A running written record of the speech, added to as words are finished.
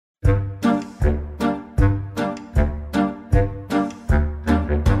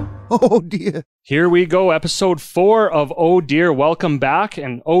Oh dear. Here we go, episode 4 of Oh Dear. Welcome back.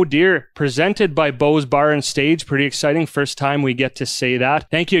 And Oh Dear, presented by Bo's Bar and Stage. Pretty exciting. First time we get to say that.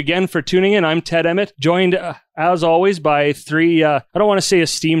 Thank you again for tuning in. I'm Ted Emmett, joined as always by three, I don't want to say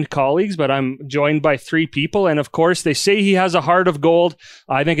esteemed colleagues, but I'm joined by 3 people. And of course, they say he has a heart of gold.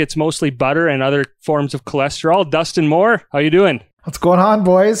 I think it's mostly butter and other forms of cholesterol. Dustin Moore, how you doing? What's going on,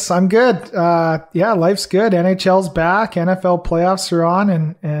 boys? I'm good. Yeah, life's good. NHL's back. NFL playoffs are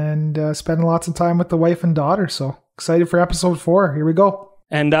on, and spending lots of time with the wife and daughter. So excited for episode 4. Here we go.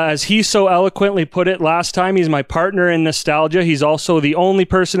 And as he so eloquently put it last time, he's my partner in nostalgia. He's also the only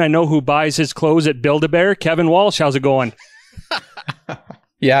person I know who buys his clothes at Build-A-Bear. Kevin Walsh, how's it going?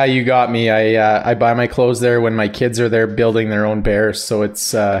 Yeah, you got me. I buy my clothes there when my kids are there building their own bears. So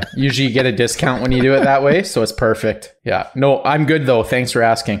it's usually you get a discount when you do it that way. So it's perfect. Yeah. No, I'm good though. Thanks for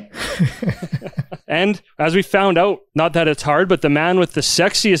asking. And as we found out, not that it's hard, but the man with the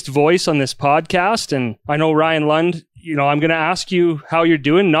sexiest voice on this podcast. And I know Ryan Lund, I'm going to ask you how you're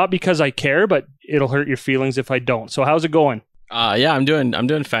doing, not because I care, but it'll hurt your feelings if I don't. So how's it going? Yeah, I'm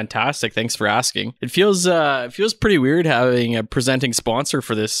doing fantastic. Thanks for asking. It feels pretty weird having a presenting sponsor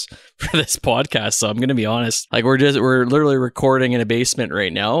for this podcast. So I'm gonna be honest. Like we're literally recording in a basement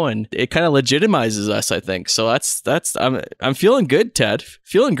right now, and it kind of legitimizes us, I think. So I'm feeling good, Ted.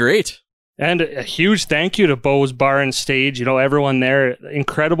 Feeling great. And a huge thank you to Bo's Bar and Stage. Everyone there,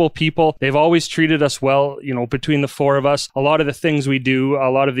 incredible people. They've always treated us well, between the 4 of us. A lot of the things we do, a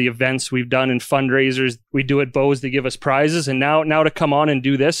lot of the events we've done and fundraisers we do at Bo's, they give us prizes. And now to come on and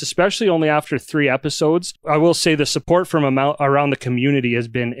do this, especially only after 3 episodes, I will say the support from around the community has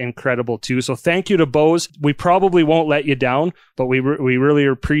been incredible too. So thank you to Bo's. We probably won't let you down, but we really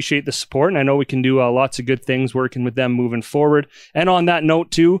appreciate the support. And I know we can do lots of good things working with them moving forward. And on that note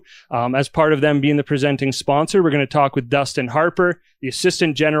too, as part of them being the presenting sponsor, we're going to talk with Dustin Harper, the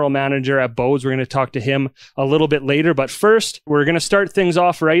assistant general manager at Bo's. We're going to talk to him a little bit later. But first, we're going to start things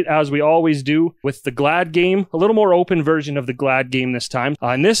off right, as we always do, with the Glad Game, a little more open version of the Glad Game this time.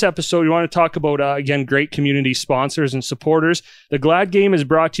 In this episode, we want to talk about, again, great community sponsors and supporters. The Glad Game is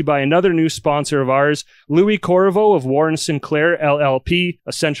brought to you by another new sponsor of ours, Louis Corriveau of Warren Sinclair, LLP,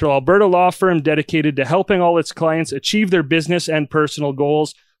 a Central Alberta law firm dedicated to helping all its clients achieve their business and personal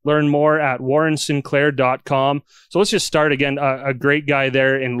goals. Learn more at warrensinclair.com. So let's just start again. A great guy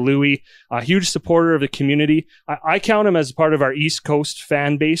there in Louis, a huge supporter of the community. I count him as part of our East Coast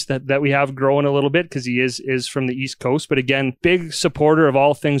fan base that we have growing a little bit because he is from the East Coast. But again, big supporter of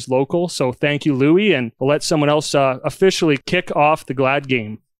all things local. So thank you, Louis. And we'll let someone else officially kick off the Glad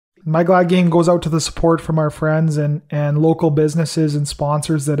Game. My Glad Game goes out to the support from our friends and local businesses and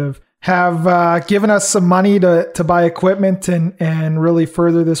sponsors that have given us some money to buy equipment and really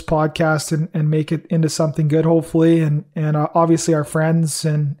further this podcast and make it into something good, hopefully. And obviously our friends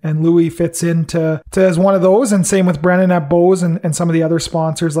and Louis fits into as one of those, and same with Brennan at Bo's and some of the other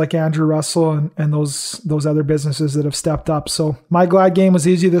sponsors like Andrew Russell and those other businesses that have stepped up. So my Glad Game was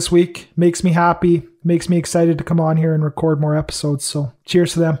easy this week. Makes me happy. Makes me excited to come on here and record more episodes. So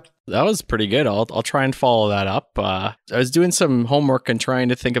cheers to them. That was pretty good. I'll try and follow that up. I was doing some homework and trying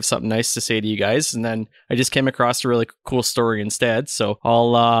to think of something nice to say to you guys, and then I just came across a really cool story instead. So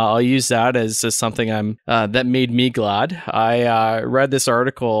I'll use that as something that made me glad. I read this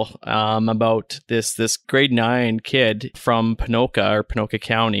article about this grade 9 kid from Ponoka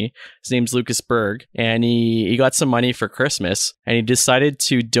County. His name's Lucas Berg, and he got some money for Christmas, and he decided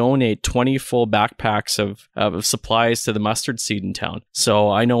to donate 20 full backpacks of supplies to the mustard seed in town.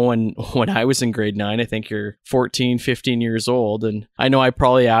 So I know when I was in grade 9, I think you're 14, 15 years old. And I know I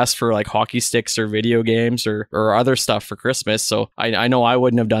probably asked for like hockey sticks or video games or other stuff for Christmas. So I know I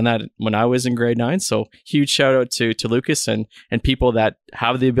wouldn't have done that when I was in grade 9. So huge shout out to Lucas and people that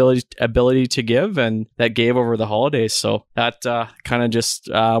have the ability to give and that gave over the holidays. So that kind of just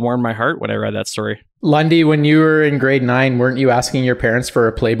warmed my heart when I read that story. Lundy, when you were in grade 9, weren't you asking your parents for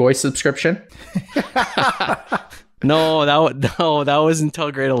a Playboy subscription? No, that was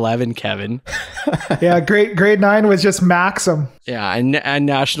until grade 11, Kevin. Yeah, grade 9 was just Maxim. Yeah, and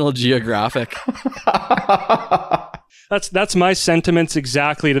National Geographic. That's my sentiments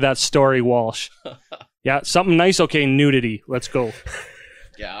exactly to that story, Walsh. Yeah, something nice. Okay, nudity. Let's go.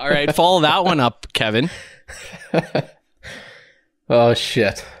 Yeah, all right. Follow that one up, Kevin. Oh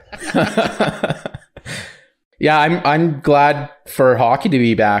shit. Yeah, I'm glad for hockey to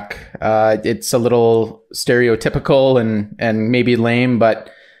be back. It's a little stereotypical and maybe lame, but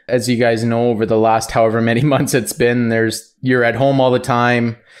as you guys know, over the last however many months it's been, you're at home all the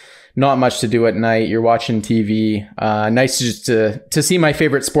time, not much to do at night. You're watching TV. Nice just to see my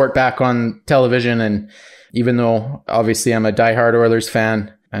favorite sport back on television. And even though obviously I'm a diehard Oilers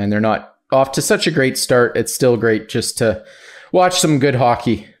fan, and they're not off to such a great start. It's still great just to watch some good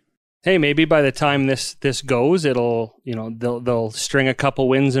hockey. Hey, maybe by the time this goes, it'll, they'll string a couple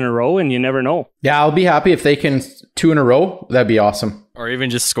wins in a row, and you never know. Yeah, I'll be happy if they can 2 in a row. That'd be awesome. Or even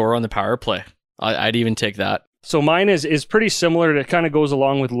just score on the power play. I'd even take that. So mine is pretty similar. It kind of goes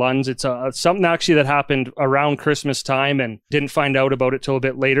along with Lund's. It's something actually that happened around Christmas time, and didn't find out about it till a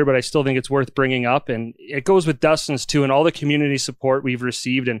bit later, but I still think it's worth bringing up. And it goes with Dustin's too, and all the community support we've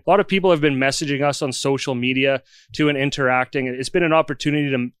received. And a lot of people have been messaging us on social media too and interacting. It's been an opportunity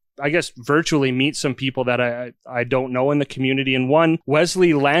to, I guess, virtually meet some people that I don't know in the community. And one,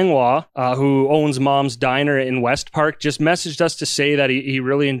 Wesley Langlois, who owns Mom's Diner in West Park, just messaged us to say that he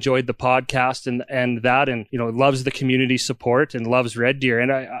really enjoyed the podcast and loves the community support and loves Red Deer.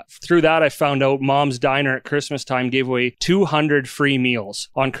 And through that, I found out Mom's Diner at Christmas time gave away 200 free meals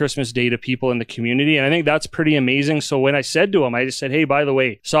on Christmas Day to people in the community. And I think that's pretty amazing. So when I said to him, I just said, hey, by the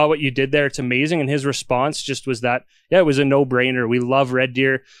way, saw what you did there. It's amazing. And his response just was that, yeah, it was a no-brainer. We love Red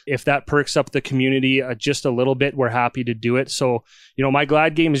Deer. If that perks up the community just a little bit, we're happy to do it. So, my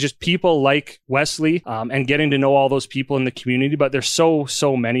glad game is just people like Wesley and getting to know all those people in the community. But there's so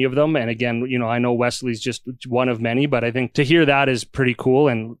many of them. And again, I know Wesley's just one of many, but I think to hear that is pretty cool.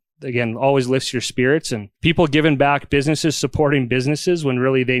 And again, always lifts your spirits, and people giving back, businesses supporting businesses when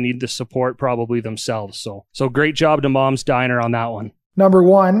really they need the support probably themselves. So great job to Mom's Diner on that one. Number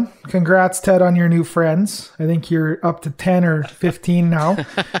 1, congrats, Ted, on your new friends. I think you're up to 10 or 15 now.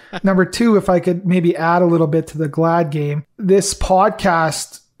 Number 2, if I could maybe add a little bit to the glad game, this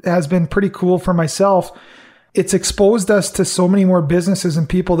podcast has been pretty cool for myself. It's exposed us to so many more businesses and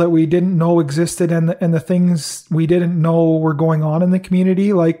people that we didn't know existed, and the things we didn't know were going on in the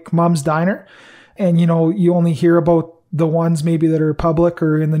community, like Mom's Diner. And, you only hear about the ones maybe that are public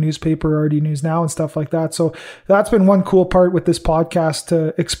or in the newspaper, RD News Now and stuff like that. So that's been one cool part with this podcast,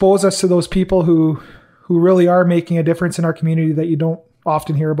 to expose us to those people who really are making a difference in our community that you don't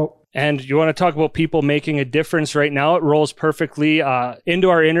often hear about. And you want to talk about people making a difference right now? It rolls perfectly into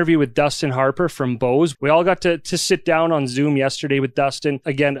our interview with Dustin Harper from Bose. We all got to sit down on Zoom yesterday with Dustin.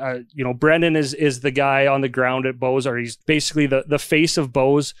 Again, Brendan is the guy on the ground at Bose, or he's basically the face of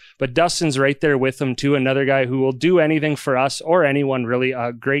Bose. But Dustin's right there with him too. Another guy who will do anything for us or anyone really.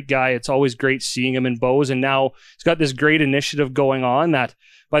 A great guy. It's always great seeing him in Bose. And now he's got this great initiative going on that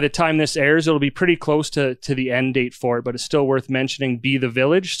by the time this airs, it'll be pretty close to the end date for it, but it's still worth mentioning, Be the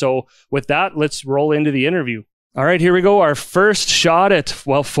Village. So with that, let's roll into the interview. All right, here we go. Our first shot at,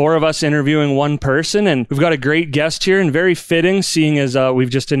 4 of us interviewing one person. And we've got a great guest here, and very fitting, seeing as we've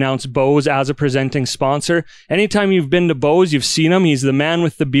just announced Bose as a presenting sponsor. Anytime you've been to Bose, you've seen him. He's the man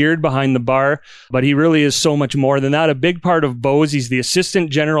with the beard behind the bar, but he really is so much more than that. A big part of Bose, he's the assistant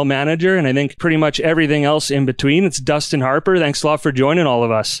general manager, and I think pretty much everything else in between. It's Dustin Harper. Thanks a lot for joining all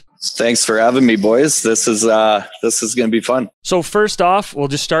of us. Thanks for having me, boys. This is going to be fun. So first off, we'll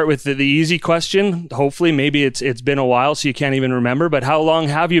just start with the easy question. Hopefully, maybe it's been a while, so you can't even remember. But how long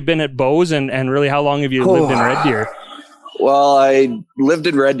have you been at Bose, and really how long have you lived in Red Deer? Well, I lived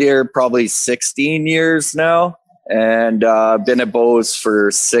in Red Deer probably 16 years now, and been at Bose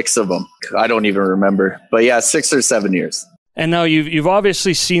for 6 of them. I don't even remember, but yeah, 6 or 7 years. And now you've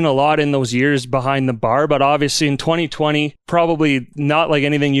obviously seen a lot in those years behind the bar, but obviously in 2020, probably not like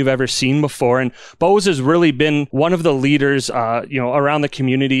anything you've ever seen before. And Bose has really been one of the leaders, around the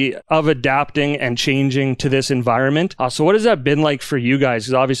community of adapting and changing to this environment. So what has that been like for you guys?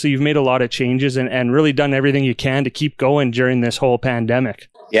 Because obviously you've made a lot of changes and really done everything you can to keep going during this whole pandemic.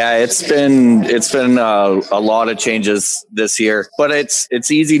 Yeah, it's been a lot of changes this year, but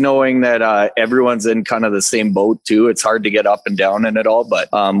it's easy knowing that everyone's in kind of the same boat too. It's hard to get up and down in it all, but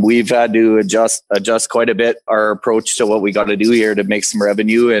we've had to adjust quite a bit our approach to what we got to do here to make some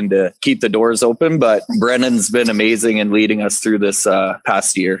revenue and to keep the doors open. But Brennan's been amazing in leading us through this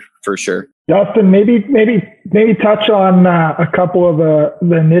past year for sure. Dustin, maybe touch on a couple of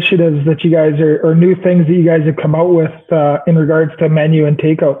the initiatives that you guys or new things that you guys have come out with in regards to menu and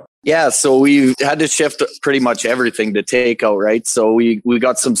takeout. Yeah, so we had to shift pretty much everything to takeout, right? So we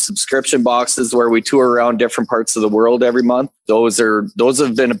got some subscription boxes where we tour around different parts of the world every month. Those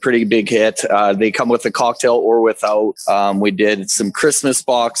have been a pretty big hit. They come with a cocktail or without. We did some Christmas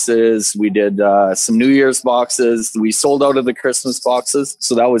boxes. We did some New Year's boxes. We sold out of the Christmas boxes,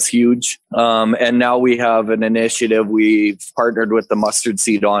 so that was huge. And now we have an initiative we've partnered with the Mustard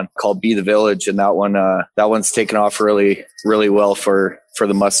Seed on called Be the Village, and that one's taken off really, really well for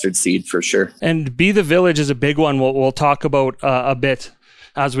the Mustard Seed for sure. And Be the Village is a big one we'll talk about a bit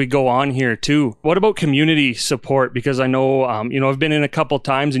as we go on here too. What about community support? Because I know, I've been in a couple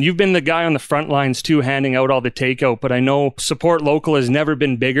times, and you've been the guy on the front lines too, handing out all the takeout. But I know support local has never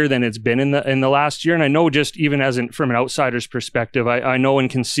been bigger than it's been in the last year. And I know, just even from an outsider's perspective, I know and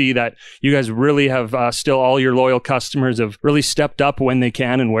can see that you guys really have still, all your loyal customers have really stepped up when they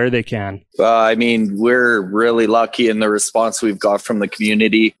can and where they can. We're really lucky in the response we've got from the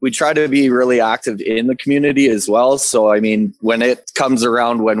community. We try to be really active in the community as well. So, when it comes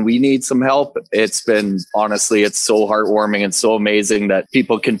around when we need some help, it's been, honestly, it's so heartwarming and so amazing that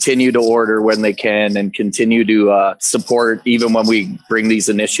people continue to order when they can and continue to support even when we bring these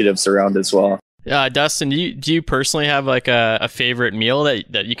initiatives around as well. Dustin, do you personally have like a favorite meal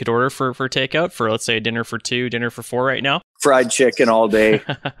that you could order for takeout for, let's say, dinner for 2, dinner for 4 right now? Fried chicken all day.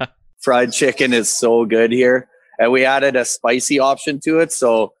 Fried chicken is so good here. And we added a spicy option to it.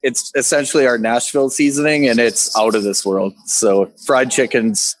 So it's essentially our Nashville seasoning, and it's out of this world. So fried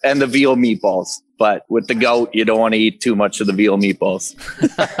chickens and the veal meatballs. But with the gout, you don't want to eat too much of the veal meatballs.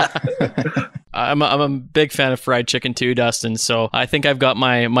 I'm a big fan of fried chicken too, Dustin. So I think I've got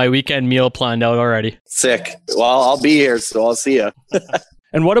my weekend meal planned out already. Sick. Well, I'll be here, so I'll see you.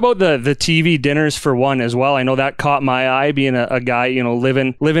 And what about the TV dinners for one as well? I know that caught my eye, being a guy,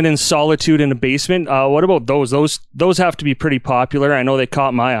 living in solitude in a basement. What about those? Those have to be pretty popular. I know they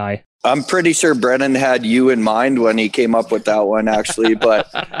caught my eye. I'm pretty sure Brennan had you in mind when he came up with that one, actually. But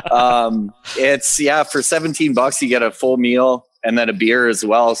it's, for $17, you get a full meal and then a beer as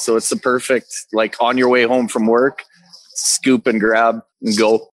well. So it's the perfect, like, on your way home from work, scoop and grab and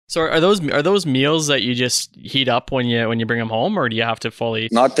go. So are those meals that you just heat up when you bring them home, or do you have to fully?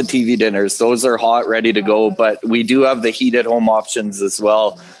 Not the TV dinners. Those are hot, ready to go. But we do have the heated home options as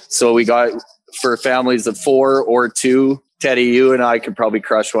well. So we got, for families of 4 or 2, Teddy, you and I could probably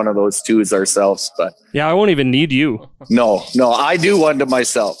crush one of those 2s ourselves. But yeah, I won't even need you. No, I do one to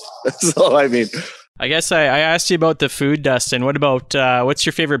myself. So I guess I asked you about the food, Dustin. What about what's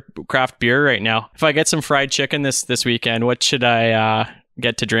your favorite craft beer right now? If I get some fried chicken this weekend, what should I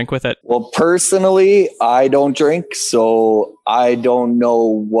get to drink with it? Well, personally, I don't drink, so I don't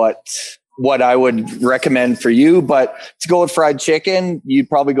know what I would recommend for you. But to go with fried chicken, you'd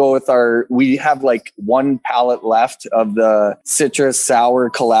probably go with we have like 1 pallet left of the citrus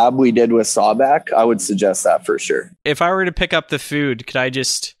sour collab we did with Sawback. I would suggest that for sure. If I were to pick up the food,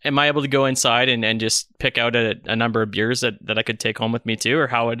 am I able to go inside and just pick out a number of beers that I could take home with me too? Or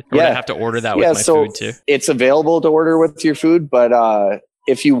would I have to order that with my food too? It's available to order with your food, but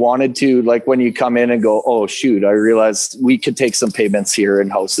if you wanted to, like, when you come in and go, oh shoot, I realized we could take some payments here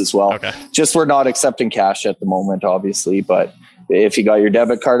in-house as well. Okay. Just, we're not accepting cash at the moment, obviously, but if you got your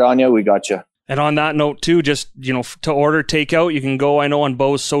debit card on you, we got you. And on that note too, just, to order takeout, you can go, I know, on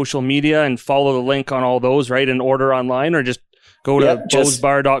Bo's social media and follow the link on all those, right? And order online, or just go to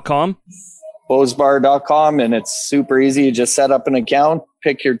bosbar.com. bosbar.com, and it's super easy. You just set up an account,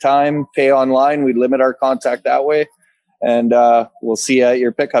 pick your time, pay online. We limit our contact that way. And we'll see you at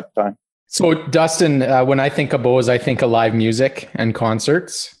your pickup time. So, Dustin, when I think of Bo's, I think of live music and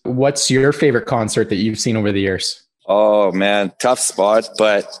concerts. What's your favorite concert that you've seen over the years? Oh, man, tough spot,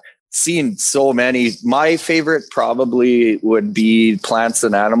 but seen so many. My favorite probably would be Plants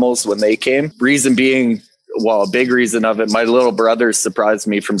and Animals when they came. Reason being, well, a big reason of it, my little brother surprised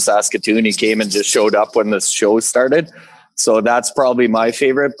me from Saskatoon. He came and just showed up when the show started. So that's probably my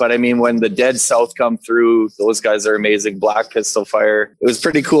favorite. But when the Dead South come through, those guys are amazing. Black Pistol Fire. It was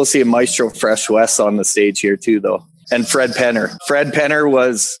pretty cool seeing Maestro Fresh West on the stage here too, though. And Fred Penner. Fred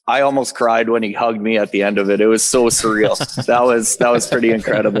Penner I almost cried when he hugged me at the end of it. It was so surreal. That was pretty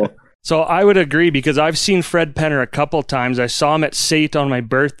incredible. So I would agree, because I've seen Fred Penner a couple times. I saw him at SAIT on my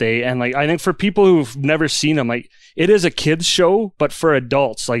birthday. And I think for people who've never seen him, it is a kids show, but for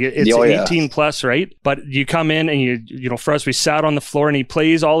adults. It's 18 plus, right? But you come in and for us, we sat on the floor and he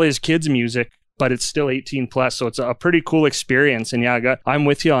plays all his kids' music, but it's still 18 plus. So it's a pretty cool experience. And I'm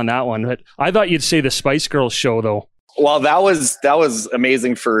with you on that one. But I thought you'd say the Spice Girls show though. Well, that was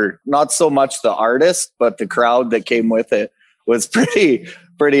amazing for not so much the artist, but the crowd that came with it was pretty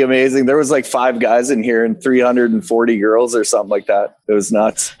amazing. There was like 5 guys in here and 340 girls or something like that. It was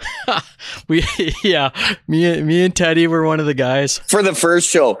nuts. Me and Teddy were one of the guys for the first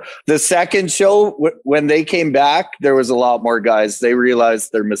show. The second show, when they came back, there was a lot more guys. They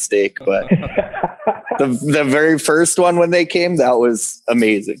realized their mistake, but the very first one when they came, that was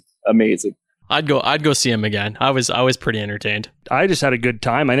amazing. I'd go see him again. I was pretty entertained. I just had a good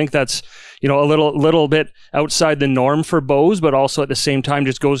time. I think that's, a little bit outside the norm for Bo's, but also at the same time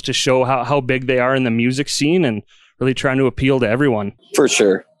just goes to show how big they are in the music scene and really trying to appeal to everyone. For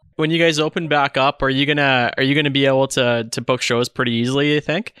sure. When you guys open back up, are you gonna be able to book shows pretty easily, you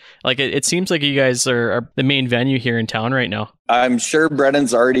think? Like it seems like you guys are the main venue here in town right now. I'm sure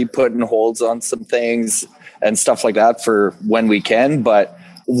Brennan's already putting holds on some things and stuff like that for when we can, but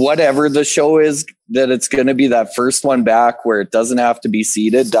whatever the show is, that it's going to be that first one back where it doesn't have to be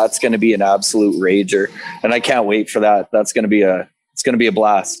seated. That's going to be an absolute rager. And I can't wait for that. It's going to be a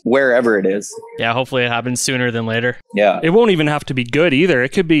blast wherever it is. Yeah. Hopefully it happens sooner than later. Yeah. It won't even have to be good either. It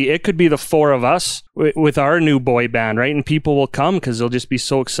could be the four of us with our new boy band, right? And people will come because they'll just be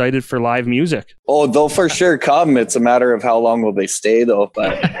so excited for live music. Oh, they'll for sure come. It's a matter of how long will they stay though.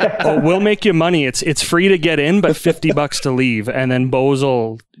 But We'll make you money. It's free to get in, but $50 to leave. And then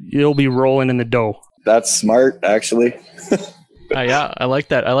Bose you'll be rolling in the dough. that's smart, actually. Yeah, I like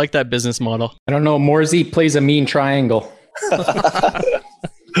that. I like that business model. I don't know. Morsey plays a mean triangle.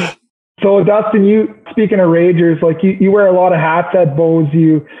 So Dustin, you speaking of ragers, like you wear a lot of hats at Bose.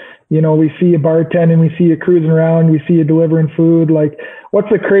 You know, we see you bartending, we see you cruising around, we see you delivering food. Like, what's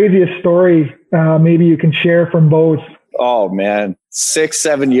the craziest story maybe you can share from Bose? Oh man,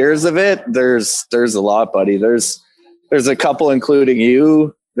 6-7 years of it. There's a lot, buddy. There's a couple, including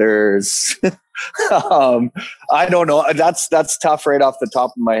you. There's I don't know. That's tough right off the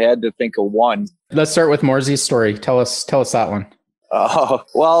top of my head to think of one. Let's start with Morsey's story. Tell us that one.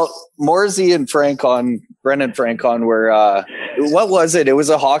 Well, Morsey and Brennan Francon were, what was it? It was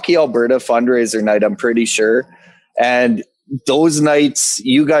a Hockey Alberta fundraiser night, I'm pretty sure. And those nights,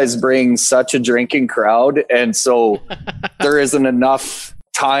 you guys bring such a drinking crowd. And so there isn't enough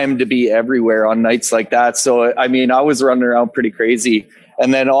time to be everywhere on nights like that. So, I mean, I was running around pretty crazy.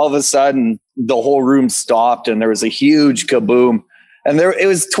 And then all of a sudden, the whole room stopped and there was a huge kaboom. And it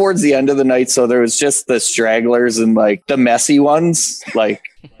was towards the end of the night, so there was just the stragglers and like the messy ones. Like,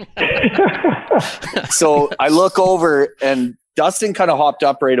 so I look over and Dustin kind of hopped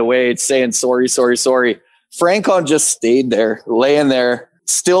up right away, saying sorry. Francon just stayed there, laying there,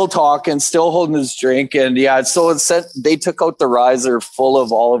 still talking, still holding his drink, and yeah. So they took out the riser full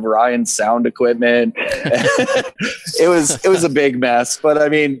of all of Ryan's sound equipment. It was a big mess, but I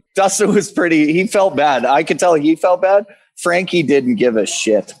mean, Dustin was he felt bad. I could tell he felt bad. Frankie didn't give a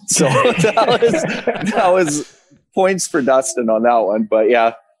shit. So that was points for Dustin on that one. But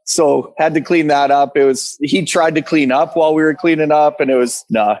yeah, so had to clean that up. He tried to clean up while we were cleaning up, and it was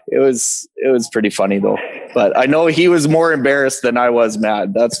pretty funny though. But I know he was more embarrassed than I was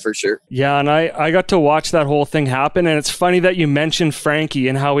mad. That's for sure. Yeah, and I got to watch that whole thing happen. And it's funny that you mentioned Frankie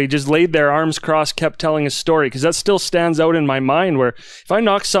and how he just laid there, arms crossed, kept telling his story. Because that still stands out in my mind where if I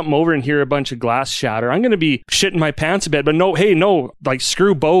knock something over and hear a bunch of glass shatter, I'm going to be shitting my pants a bit. But no, like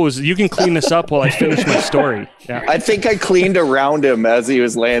screw Bose. You can clean this up while I finish my story. Yeah. I think I cleaned around him as he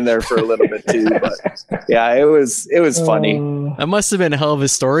was laying there for a little bit too. But yeah, it was funny. That must have been a hell of a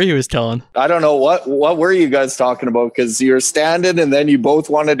story he was telling. I don't know what were you guys talking about, because you were standing and then you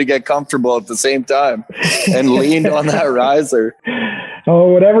both wanted to get comfortable at the same time and leaned on that riser. Oh,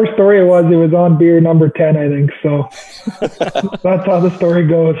 whatever story it was on beer number 10, I think. So that's how the story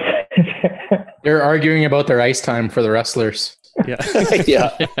goes. They're arguing about their ice time for the wrestlers. Yeah.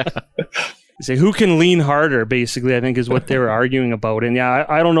 Yeah. Say who can lean harder, basically, I think is what they were arguing about. And yeah,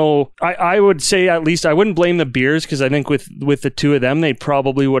 I don't know. I would say, at least I wouldn't blame the beers, because I think with the two of them, they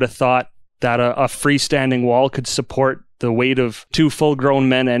probably would have thought that a freestanding wall could support the weight of two full-grown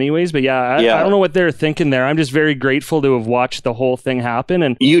men anyways. But yeah, I don't know what they're thinking there. I'm just very grateful to have watched the whole thing happen.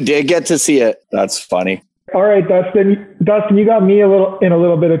 And you did get to see it. That's funny. All right, Dustin, you got me in a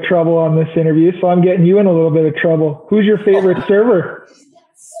little bit of trouble on this interview, so I'm getting you in a little bit of trouble. Who's your favorite server?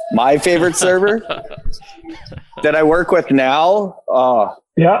 My favorite server that I work with now?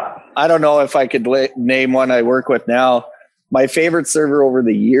 Yeah. I don't know if I could name one I work with now. My favorite server over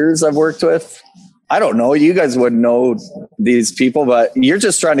the years I've worked with, I don't know. You guys wouldn't know these people, but you're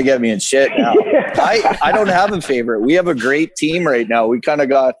just trying to get me in shit now. I don't have a favorite. We have a great team right now. We kind of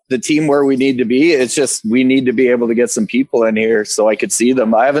got the team where we need to be. It's just we need to be able to get some people in here so I could see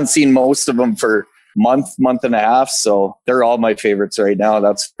them. I haven't seen most of them for month and a half, so they're all my favorites right now.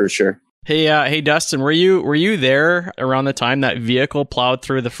 That's for sure. Hey, Dustin, were you there around the time that vehicle plowed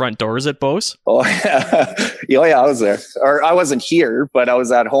through the front doors at Bose? Oh yeah, I was there. Or I wasn't here, but I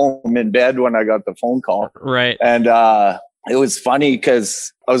was at home in bed when I got the phone call. Right. And it was funny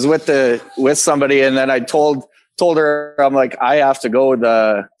because I was with somebody, and then I told her, I'm like, I have to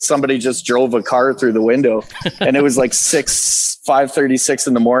go. Somebody just drove a car through the window, and it was like 5:36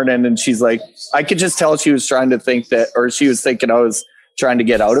 in the morning, and she's like, I could just tell she was trying to think that, or she was thinking I was trying to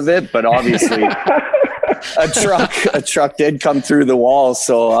get out of it, but obviously a truck did come through the wall,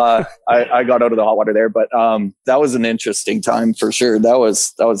 so I got out of the hot water there. But that was an interesting time for sure. That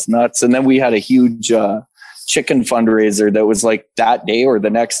was nuts. And then we had a huge chicken fundraiser that was like that day or the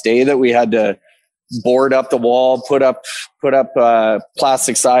next day that we had to board up the wall, put up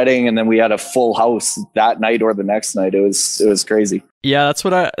plastic siding, and then we had a full house that night or the next night. It was crazy. Yeah, that's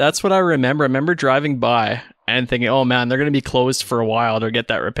what I remember. I remember driving by and thinking, oh man, they're going to be closed for a while to get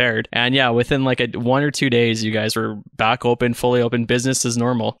that repaired. And yeah, within like 1 or 2 days, you guys were back open, fully open, business as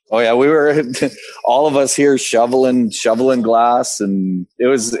normal. Oh yeah, we were all of us here shoveling glass, and it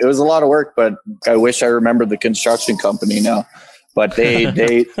was a lot of work. But I wish I remembered the construction company now. But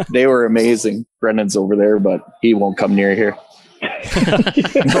they were amazing. Brendan's over there, but he won't come near here.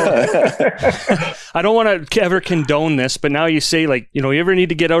 I don't want to ever condone this, but now you say, like, you ever need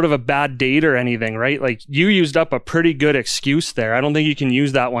to get out of a bad date or anything, right? Like, you used up a pretty good excuse there. I don't think you can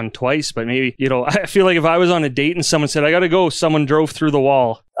use that one twice, but maybe, I feel like if I was on a date and someone said, I got to go, someone drove through the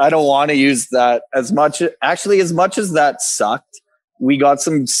wall. I don't want to use that as much. Actually, as much as that sucked, we got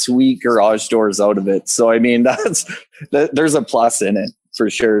some sweet garage doors out of it. So, I mean, there's a plus in it for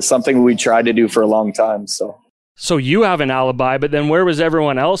sure. Something we tried to do for a long time. So you have an alibi, but then where was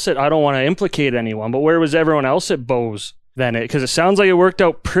everyone else at? I don't want to implicate anyone, but where was everyone else at Bose then? Because it sounds like it worked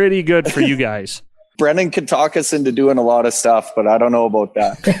out pretty good for you guys. Brendan could talk us into doing a lot of stuff, but I don't know about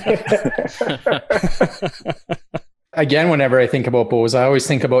that. Again, whenever I think about Bose, I always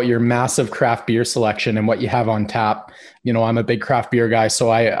think about your massive craft beer selection and what you have on tap. I'm a big craft beer guy,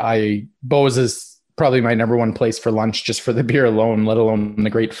 so Bose is probably my number one place for lunch, just for the beer alone, let alone the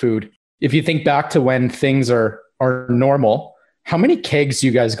great food. If you think back to when things are normal, how many kegs do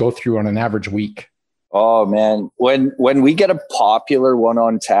you guys go through on an average week? Oh man, when we get a popular one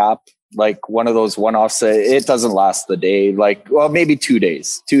on tap, like one of those one-offs, it doesn't last the day. Like, well, maybe 2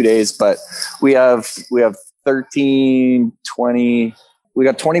 days, but we have 13, 20, we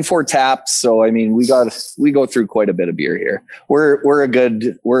got 24 taps. So, I mean, we go through quite a bit of beer here. We're a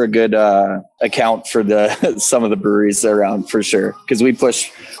good account for some of the breweries around for sure. Cause we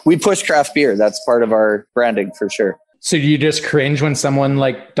push craft beer. That's part of our branding for sure. So do you just cringe when someone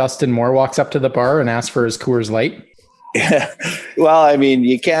like Dustin Moore walks up to the bar and asks for his Coors Light? Yeah. Well, I mean,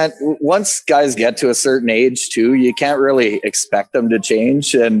 you can't, once guys get to a certain age too, you can't really expect them to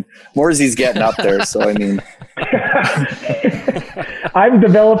change, and Morsey's getting up there. So, I mean, I'm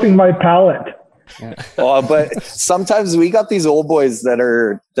developing my palate. Oh, but sometimes we got these old boys that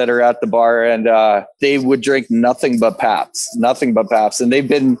are at the bar, and they would drink nothing but Paps. And they've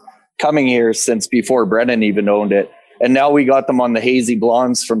been coming here since before Brennan even owned it. And now we got them on the hazy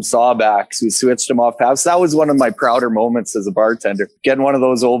blondes from Sawbacks. We switched them off Paps. That was one of my prouder moments as a bartender. Getting one of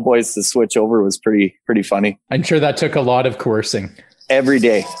those old boys to switch over was pretty funny. I'm sure that took a lot of coercing. Every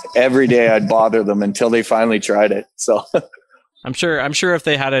day I'd bother them until they finally tried it. So I'm sure if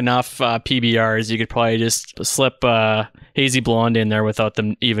they had enough PBRs, you could probably just slip hazy blonde in there without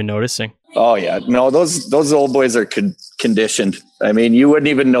them even noticing. Oh yeah, no, those old boys are conditioned. I mean, you wouldn't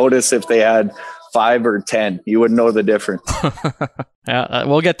even notice if they had 5 or 10. You wouldn't know the difference. Yeah,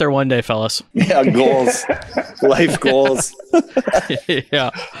 we'll get there one day, fellas. Yeah, goals, life goals. Yeah.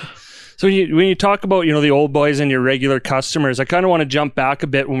 So when you talk about, the old boys and your regular customers, I kind of want to jump back a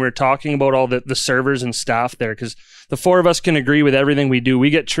bit when we're talking about all the servers and staff there, because the four of us can agree with everything we do. We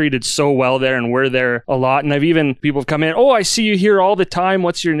get treated so well there, and we're there a lot. And people have come in, oh, I see you here all the time.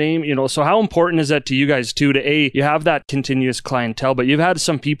 What's your name? So how important is that to you guys too, you have that continuous clientele, but you've had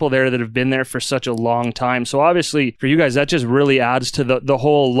some people there that have been there for such a long time. So obviously for you guys, that just really adds to the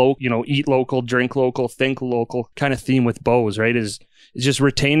whole, eat local, drink local, think local kind of theme with Bose, right? Is just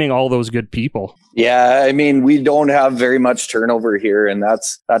retaining all those good people. Yeah, I mean, we don't have very much turnover here, and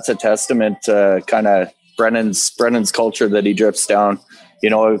that's a testament to kind of Brennan's culture that he drips down.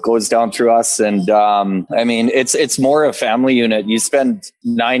 It goes down through us, and I mean, it's more a family unit. You spend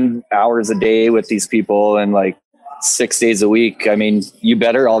 9 hours a day with these people, and like 6 days a week. I mean, you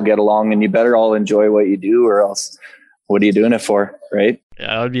better all get along, and you better all enjoy what you do, or else what are you doing it for, right?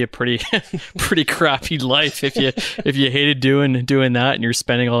 Yeah, that would be a pretty crappy life if you hated doing that and you're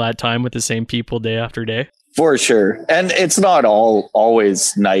spending all that time with the same people day after day. For sure. And it's not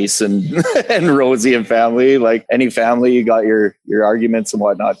always nice and rosy and family. Like any family, you got your arguments and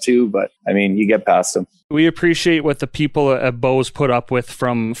whatnot too, but I mean, you get past them. We appreciate what the people at Bose put up with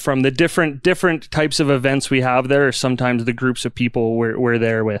from the different types of events we have there, or sometimes the groups of people we're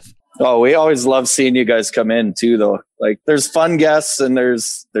there with. Oh, we always love seeing you guys come in too, though. Like there's fun guests and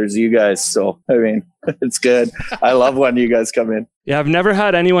there's you guys. So, I mean, it's good. I love when you guys come in. Yeah, I've never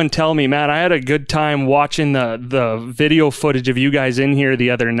had anyone tell me, man, I had a good time watching the video footage of you guys in here the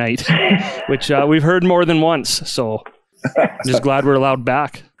other night, which we've heard more than once. So I'm just glad we're allowed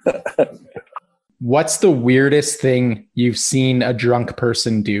back. What's the weirdest thing you've seen a drunk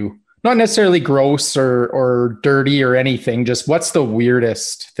person do? Not necessarily gross or dirty or anything. Just what's the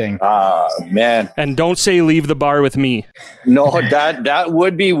weirdest thing? Man. And don't say leave the bar with me. No, that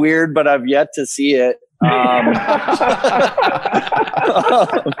would be weird, but I've yet to see it.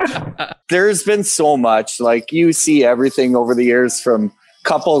 There's been so much. Like, you see everything over the years, from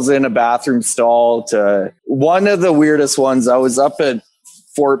couples in a bathroom stall to one of the weirdest ones. I was up at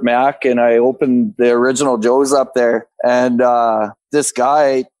Fort Mac and I opened the original Joe's up there, and this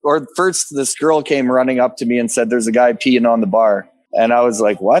girl came running up to me and said, "There's a guy peeing on the bar." And I was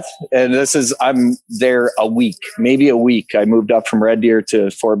like, what? And I'm there maybe a week. I moved up from Red Deer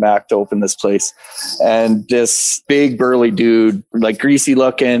to Fort Mac to open this place. And this big burly dude, like greasy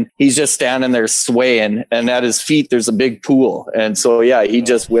looking, he's just standing there swaying. And at his feet, there's a big pool. And so, yeah, he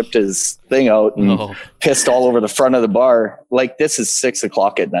just whipped his thing out and pissed all over the front of the bar. Like, this is 6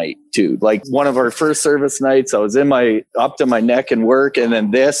 o'clock at night too. Like, one of our first service nights, I was up to my neck in work, and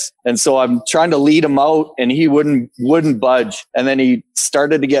then this. And so I'm trying to lead him out, and he wouldn't budge. And then he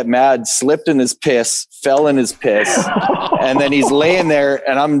started to get mad, slipped in his piss, fell in his piss. And then he's laying there,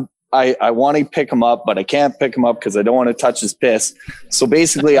 and I want to pick him up, but I can't pick him up because I don't want to touch his piss. So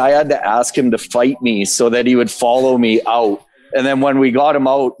basically I had to ask him to fight me so that he would follow me out. And then when we got him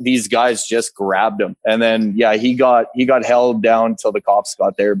out, these guys just grabbed him. And then, yeah, he got held down till the cops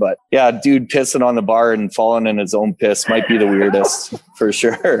got there. But yeah, dude pissing on the bar and falling in his own piss might be the weirdest for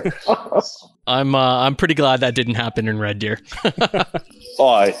sure. I'm pretty glad that didn't happen in Red Deer.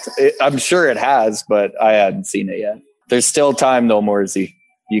 I'm sure it has, but I hadn't seen it yet. There's still time though, Morsey.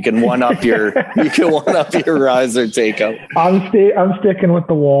 You can one up your riser takeout. I'm sticking with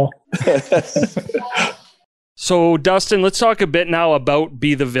the wall. So, Dustin, let's talk a bit now about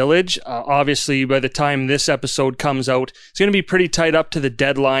Be the Village. Obviously, by the time this episode comes out, it's going to be pretty tight up to the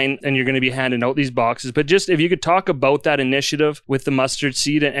deadline, and you're going to be handing out these boxes. But just if you could talk about that initiative with the mustard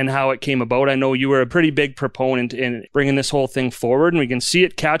seed and how it came about. I know you were a pretty big proponent in bringing this whole thing forward, and we can see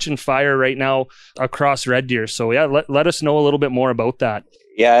it catching fire right now across Red Deer. So, yeah, let us know a little bit more about that.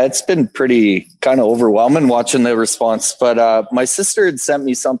 Yeah, it's been pretty kind of overwhelming watching the response. But my sister had sent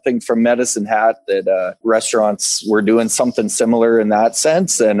me something from Medicine Hat that restaurants were doing something similar in that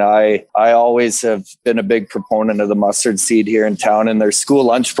sense. And I always have been a big proponent of the mustard seed here in town and their school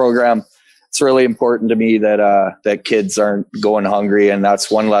lunch program. It's really important to me that kids aren't going hungry, and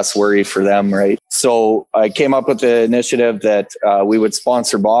that's one less worry for them, right? So I came up with the initiative that we would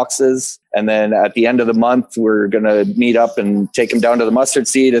sponsor boxes. And then at the end of the month, we're going to meet up and take them down to the mustard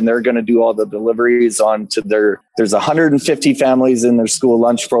seed, and they're going to do all the deliveries on to there's 150 families in their school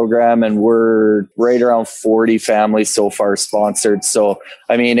lunch program, and we're right around 40 families so far sponsored. So,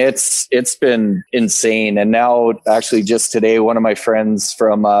 I mean, it's been insane. And now actually just today, one of my friends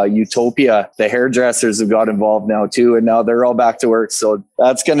from Utopia, the hairdressers, have got involved now too. And now they're all back to work. So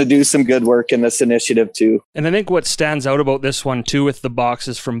that's going to do some good work in this initiative too. And I think what stands out about this one too with the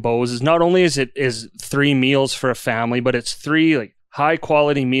boxes from Bose is not only is 3 meals for a family, but it's 3 high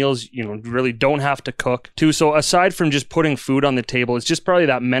quality meals, really don't have to cook too. So aside from just putting food on the table, it's just probably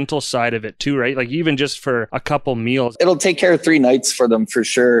that mental side of it too, right? Like even just for a couple meals. It'll take care of 3 nights for them for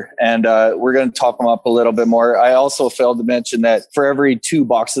sure. And we're going to top them up a little bit more. I also failed to mention that for every 2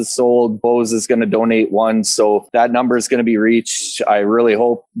 boxes sold, Bose is going to donate 1. So that number is going to be reached, I really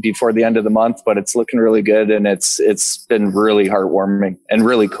hope, before the end of the month, but it's looking really good. And it's been really heartwarming and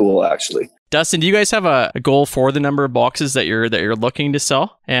really cool, actually. Dustin, do you guys have a goal for the number of boxes that you're looking to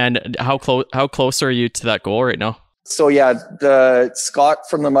sell, and how close are you to that goal right now? So yeah, Scott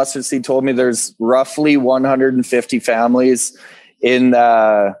from the Mustard Seed told me there's roughly 150 families in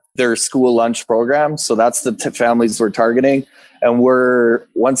their school lunch program. So that's the families we're targeting. And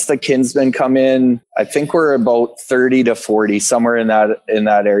once the kinsmen come in, I think we're about 30 to 40, somewhere in that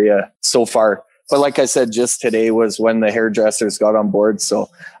area so far. But like I said, just today was when the hairdressers got on board. So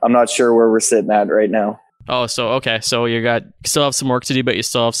I'm not sure where we're sitting at right now. Oh, so okay. So you still have some work to do, but you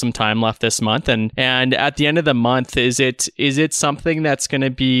still have some time left this month. And at the end of the month, is it something that's going to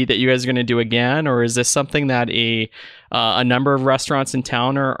be that you guys are going to do again, or is this something that a number of restaurants in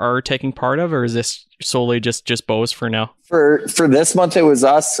town are taking part of, or is this solely just Bose for now? For this month, it was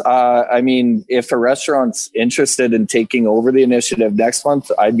us. I mean, if a restaurant's interested in taking over the initiative next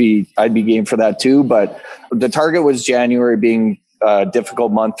month, I'd be game for that too. But the target was January being a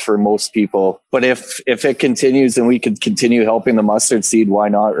difficult month for most people. But if it continues and we could continue helping the mustard seed, why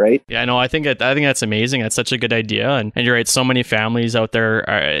not, right? Yeah, no, I think that's amazing. That's such a good idea, and you're right. So many families out there,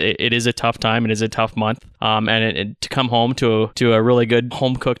 it is a tough time. It is a tough month, and to come home to a really good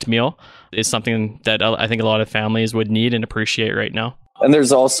home cooked meal is something that I think a lot of families would need and appreciate right now. And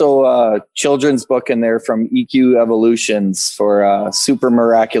there's also a children's book in there from EQ Evolutions for Super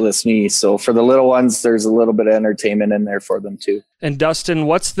Miraculous Me. So for the little ones, there's a little bit of entertainment in there for them too. And Dustin,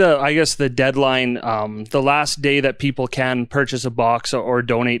 what's the deadline, the last day that people can purchase a box or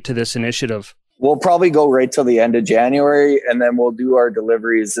donate to this initiative? We'll probably go right till the end of January, and then we'll do our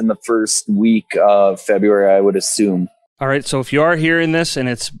deliveries in the first week of February, I would assume. All right, so if you are hearing this and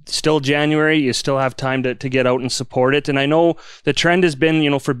it's still January, you still have time to get out and support it. And I know the trend has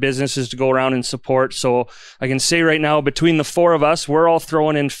been, for businesses to go around and support. So I can say right now, between the four of us, we're all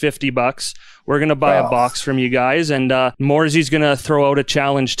throwing in $50. We're going to buy a box from you guys. And Morrissey's going to throw out a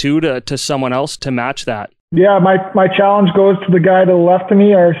challenge too to someone else to match that. Yeah, my challenge goes to the guy to the left of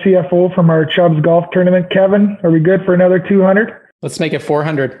me, our CFO from our Chubbs golf tournament, Kevin. Are we good for another 200? Let's make it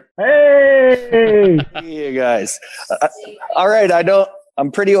 400. Hey! Hey, you guys. All right,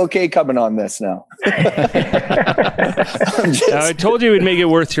 I'm pretty okay coming on this now. I told you we'd make it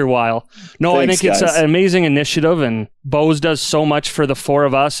worth your while. No, thanks, I think it's an amazing initiative, and Bose does so much for the four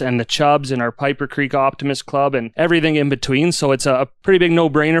of us and the Chubbs and our Piper Creek Optimist Club and everything in between. So it's a pretty big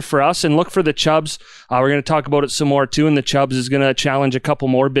no-brainer for us. And look for the Chubbs. We're going to talk about it some more too, and the Chubbs is going to challenge a couple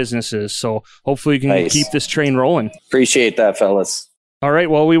more businesses. So hopefully you can keep this train rolling. Appreciate that, fellas. All right,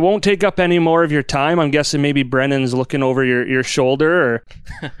 well, we won't take up any more of your time. I'm guessing maybe Brennan's looking over your shoulder. Or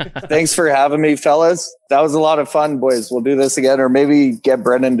Thanks for having me, fellas. That was a lot of fun, boys. We'll do this again, or maybe get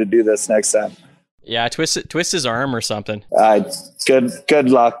Brennan to do this next time. Yeah, twist his arm or something. Good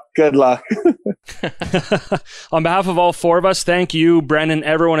luck. Good luck. On behalf of all four of us, thank you, Brennan,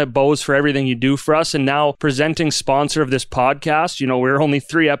 everyone at Bose for everything you do for us. And now presenting sponsor of this podcast. We're only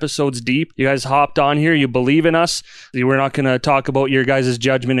 3 episodes deep. You guys hopped on here. You believe in us. We're not going to talk about your guys'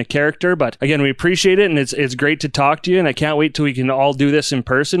 judgment of character, but again, we appreciate it. And it's great to talk to you. And I can't wait till we can all do this in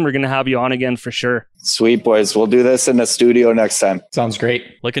person. We're going to have you on again for sure. Sweet, boys. We'll do this in the studio next time. Sounds great.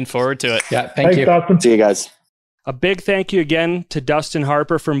 Looking forward to it. Yeah, thanks, you. Dustin. See you guys. A big thank you again to Dustin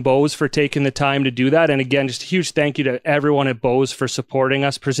Harper from Bose for taking the time to do that. And again, just a huge thank you to everyone at Bose for supporting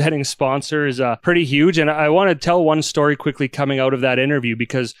us. Presenting sponsor is pretty huge. And I want to tell one story quickly coming out of that interview,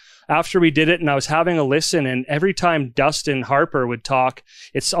 because after we did it and I was having a listen, and every time Dustin Harper would talk,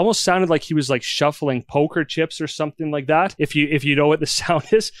 it almost sounded like he was like shuffling poker chips or something like that, if you know what the sound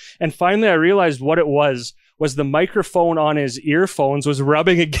is. And finally I realized what it was the microphone on his earphones was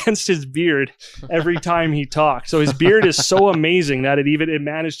rubbing against his beard every time he talked. So his beard is so amazing that it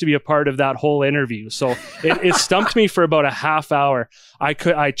managed to be a part of that whole interview. So it stumped me for about a half hour.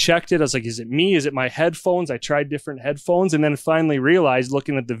 I checked it. I was like, is it me? Is it my headphones? I tried different headphones and then finally realized,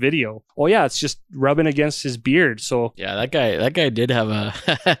 looking at the video, oh yeah, it's just rubbing against his beard. So yeah, that guy did have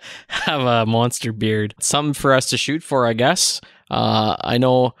a have a monster beard. Something for us to shoot for, I guess.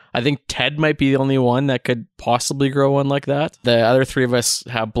 I think Ted might be the only one that could possibly grow one like that. The other 3 of us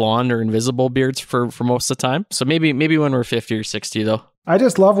have blonde or invisible beards for most of the time. So maybe when we're 50 or 60 though. I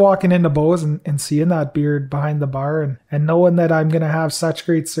just love walking into Bose and seeing that beard behind the bar and knowing that I'm going to have such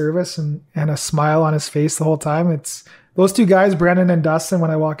great service and a smile on his face the whole time. It's those 2 guys, Brennan and Dustin,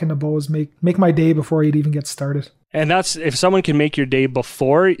 when I walk into Bose, make my day before it even gets started. And that's, if someone can make your day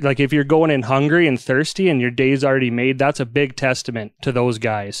before, like if you're going in hungry and thirsty and your day's already made, that's a big testament to those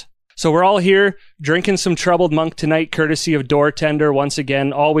guys. So we're all here drinking some Troubled Monk tonight, courtesy of Doortender. Once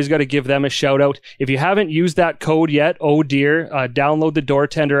again, always got to give them a shout out. If you haven't used that code yet, oh dear, download the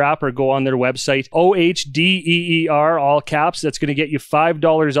Doortender app or go on their website, OHDEER, all caps. That's going to get you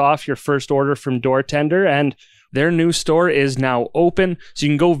 $5 off your first order from Doortender. And their new store is now open, so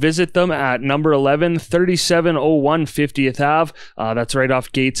you can go visit them at number 11, 3701 50th Ave. That's right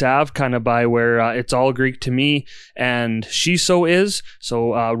off Gates Ave, kind of by where It's All Greek to Me and Shiso is.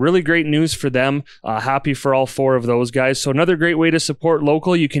 So really great news for them. Happy for all 4 of those guys. So another great way to support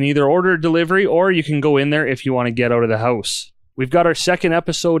local. You can either order delivery or you can go in there if you want to get out of the house. We've got our second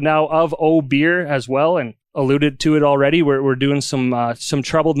episode now of Oh Beer as well, and alluded to it already. We're doing some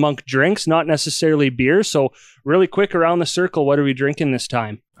Troubled Monk drinks, not necessarily beer. So really quick around the circle, what are we drinking this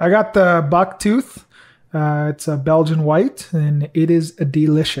time? I got the Bucktooth. It's a Belgian white, and it is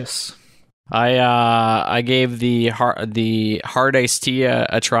delicious. I gave the hard iced tea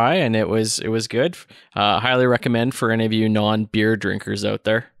a try, and it was good. Highly recommend for any of you non-beer drinkers out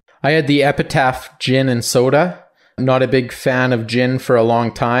there. I had the Epitaph gin and soda. Not a big fan of gin for a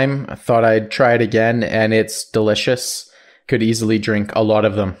long time. I thought I'd try it again, and it's delicious. could easily drink a lot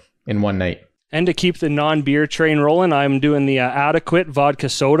of them in one night. And to keep the non-beer train rolling, I'm doing the Adequate Vodka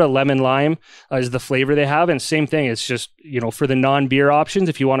Soda, lemon lime is the flavor they have. And same thing, it's just, for the non-beer options,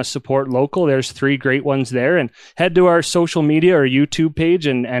 if you want to support local, there's 3 great ones there. And head to our social media or YouTube page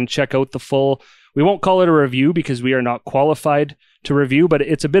and check out the full, we won't call it a review because we are not qualified to review, but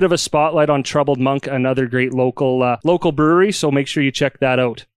it's a bit of a spotlight on Troubled Monk, another great local brewery. So make sure you check that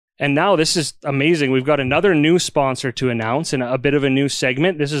out. And now this is amazing. We've got another new sponsor to announce and a bit of a new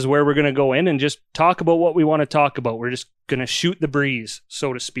segment. This is where we're going to go in and just talk about what we want to talk about. We're just going to shoot the breeze,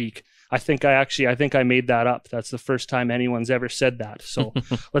 so to speak. I think I made that up. That's the first time anyone's ever said that. So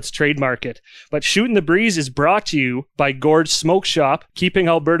let's trademark it. But Shooting the Breeze is brought to you by Gord's Smoke Shop, keeping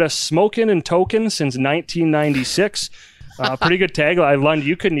Alberta smoking and token since 1996. Pretty good tagline. Lund,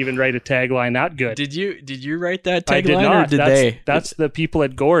 you couldn't even write a tagline that good. Did you write that tagline? I did not. Or did they? That's the people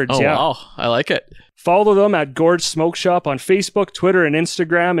at Gord's. Oh, yeah. wow. I like it. Follow them at Gord's Smoke Shop on Facebook, Twitter, and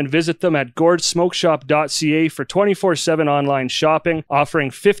Instagram, and visit them at gordsmokeshop.ca for 24/7 online shopping,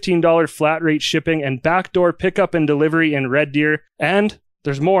 offering $15 flat rate shipping and backdoor pickup and delivery in Red Deer. And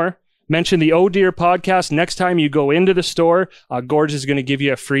there's more. Mention the Oh Dear podcast next time you go into the store. Gord's is going to give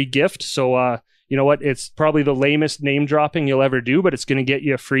you a free gift. So, you know what? It's probably the lamest name dropping you'll ever do, but it's going to get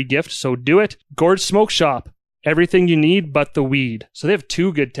you a free gift. So do it. Gord's Smoke Shop. Everything you need but the weed. So they have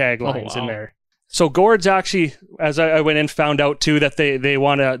 2 good taglines in there. So Gord's actually, as I went in, found out too that they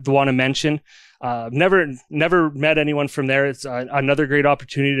want to mention. Never met anyone from there. It's another great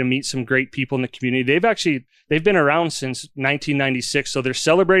opportunity to meet some great people in the community. They've been around since 1996, so they're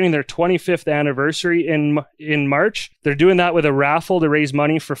celebrating their 25th anniversary in March. They're doing that with a raffle to raise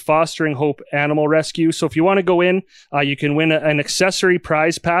money for Fostering Hope Animal Rescue. So if you want to go in, you can win an accessory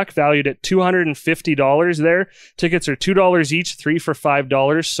prize pack valued at $250 there. Tickets are $2 each, 3 for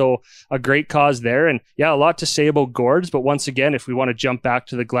 $5. So a great cause there. And yeah, a lot to say about Gord's, but once again, if we want to jump back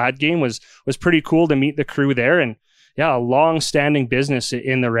to the Glad game, was pretty cool to meet the crew there. And yeah, a long-standing business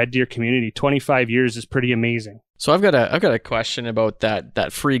in the Red Deer community. 25 years is pretty amazing. So I've got a question about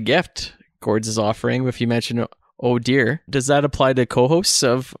that free gift Gord's is offering. If you mentioned Oh Dear, does that apply to co-hosts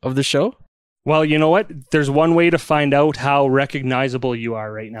of the show? Well, you know what? There's one way to find out how recognizable you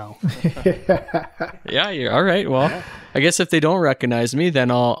are right now. Yeah, you're all right. Well, yeah. I guess if they don't recognize me, then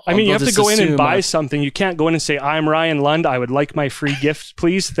you have to go in and buy something. You can't go in and say, "I'm Ryan Lund. I would like my free gift,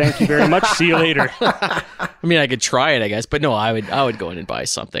 please. Thank you very much. See you later." I mean, I could try it, I guess, but no, I would go in and buy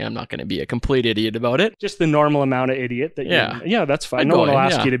something. I'm not going to be a complete idiot about it. Just the normal amount of idiot that yeah, that's fine. No one will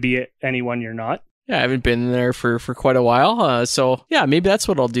ask you to be anyone you're not. Yeah, I haven't been there for quite a while. So yeah, maybe that's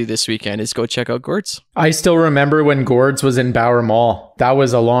what I'll do this weekend is go check out Gord's. I still remember when Gord's was in Bauer Mall. That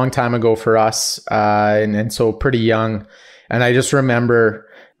was a long time ago for us, and so pretty young. And I just remember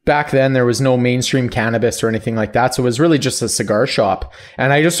back then there was no mainstream cannabis or anything like that. So it was really just a cigar shop.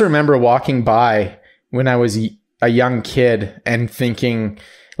 And I just remember walking by when I was a young kid and thinking,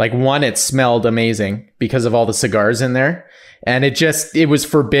 like, one, it smelled amazing because of all the cigars in there. And it was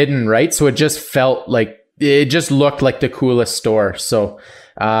forbidden, right? So it just felt like, it just looked like the coolest store. So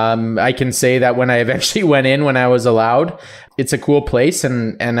I can say that when I eventually went in, when I was allowed, it's a cool place.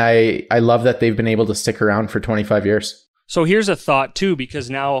 And I love that they've been able to stick around for 25 years. So here's a thought too, because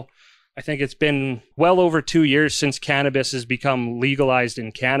now I think it's been well over 2 years since cannabis has become legalized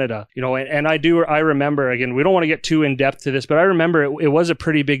in Canada, and I remember, again, we don't want to get too in depth to this, but I remember it was a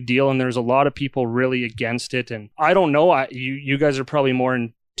pretty big deal and there's a lot of people really against it. And I don't know, you guys are probably more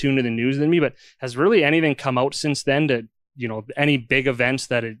in tune to the news than me, but has really anything come out since then to, any big events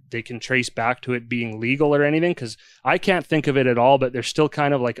that they can trace back to it being legal or anything? Because I can't think of it at all, but there's still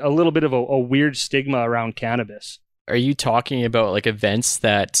kind of like a little bit of a weird stigma around cannabis. Are you talking about like events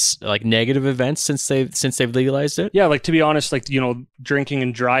that's like negative events since they've legalized it? Yeah, like to be honest, like, drinking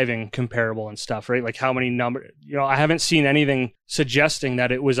and driving comparable and stuff, right? Like how many I haven't seen anything suggesting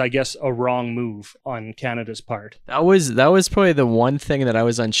that it was, I guess, a wrong move on Canada's part. That was probably the one thing that I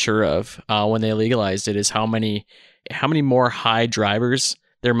was unsure of when they legalized it, is how many more high drivers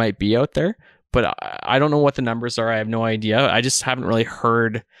there might be out there. But I don't know what the numbers are. I have no idea. I just haven't really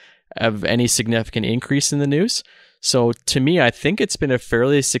heard of any significant increase in the news. So to me, I think it's been a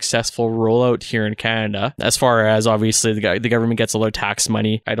fairly successful rollout here in Canada. As far as obviously the government gets a lot of tax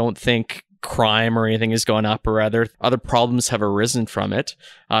money, I don't think crime or anything has gone up, or rather other problems have arisen from it.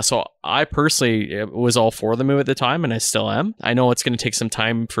 So I personally was all for the move at the time, and I still am. I know it's going to take some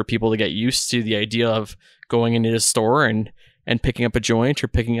time for people to get used to the idea of going into a store and picking up a joint or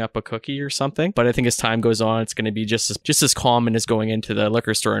picking up a cookie or something. But I think as time goes on, it's going to be just as common as going into the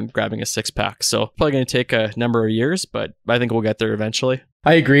liquor store and grabbing a 6-pack. So probably going to take a number of years, but I think we'll get there eventually.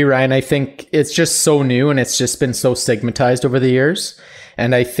 I agree, Ryan. I think it's just so new and it's just been so stigmatized over the years.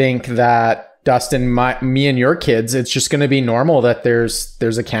 And I think that Dustin, me and your kids, it's just going to be normal that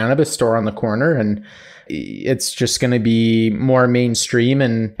there's a cannabis store on the corner, and it's just going to be more mainstream.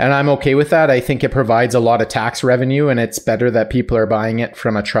 And I'm okay with that. I think it provides a lot of tax revenue, and it's better that people are buying it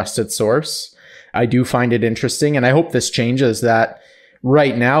from a trusted source. I do find it interesting, and I hope this changes that.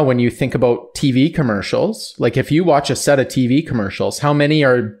 Right now, when you think about TV commercials, like if you watch a set of TV commercials, how many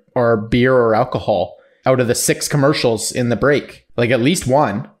are beer or alcohol out of the 6 commercials in the break? Like at least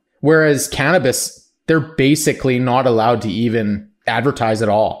one. Whereas cannabis, they're basically not allowed to even advertise at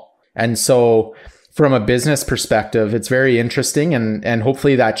all. And so from a business perspective, it's very interesting, and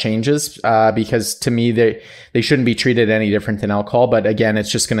hopefully that changes because to me, they shouldn't be treated any different than alcohol. But again, it's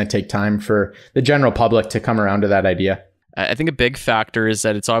just going to take time for the general public to come around to that idea. I think a big factor is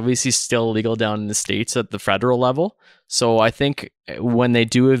that it's obviously still legal down in the States at the federal level. So I think when they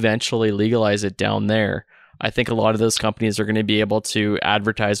do eventually legalize it down there, I think a lot of those companies are going to be able to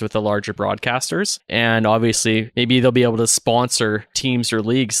advertise with the larger broadcasters. And obviously, maybe they'll be able to sponsor teams or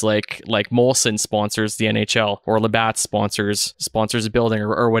leagues like Molson sponsors the NHL, or Labatt sponsors a building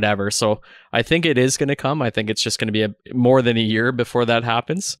or whatever. So I think it is going to come. I think it's just going to be more than a year before that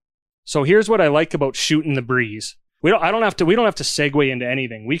happens. So here's what I like about shooting the breeze. We don't have to segue into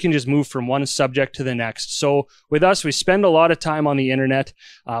anything. We can just move from one subject to the next. So with us, we spend a lot of time on the internet.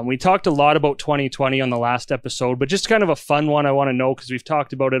 We talked a lot about 2020 on the last episode, but just kind of a fun one I want to know, because we've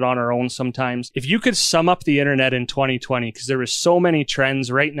talked about it on our own sometimes. If you could sum up the internet in 2020, because there were so many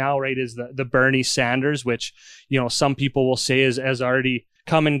trends right now, right, is the Bernie Sanders, which, some people will say is already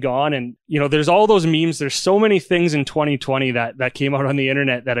come and gone. And, there's all those memes. There's so many things in 2020 that came out on the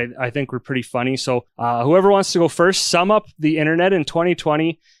internet that I think were pretty funny. So whoever wants to go first, sum up the internet in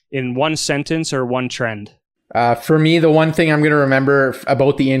 2020 in one sentence or one trend. For me, the one thing I'm going to remember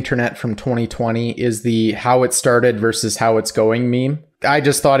about the internet from 2020 is the how it started versus how it's going meme. I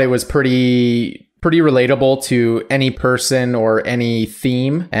just thought it was pretty relatable to any person or any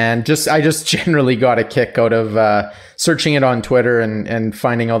theme. And I just generally got a kick out of searching it on Twitter and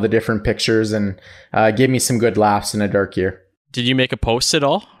finding all the different pictures, and gave me some good laughs in a dark year. Did you make a post at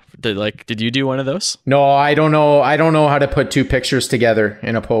all? Did you do one of those? No, I don't know. I don't know how to put 2 pictures together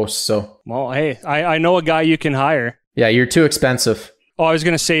in a post. So, well, hey, I know a guy you can hire. Yeah, you're too expensive. Oh, I was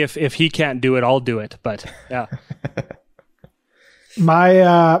going to say if he can't do it, I'll do it. But yeah.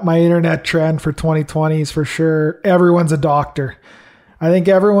 My internet trend for 2020 is for sure everyone's a doctor. I think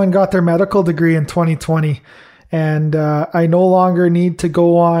everyone got their medical degree in 2020, and I no longer need to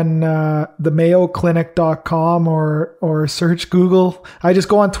go on the mayoclinic.com or search Google. I just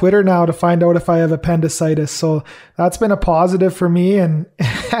go on Twitter now to find out if I have appendicitis. So that's been a positive for me. And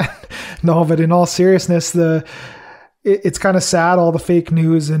no, but in all seriousness, it's kind of sad, all the fake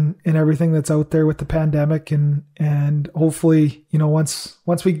news and everything that's out there with the pandemic, and hopefully, once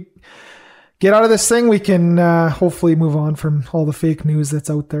we get out of this thing, we can hopefully move on from all the fake news that's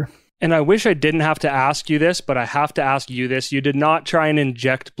out there. And I wish I didn't have to ask you this, but I have to ask you this. You did not try and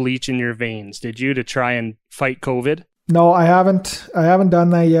inject bleach in your veins, did you, to try and fight COVID? No, I haven't done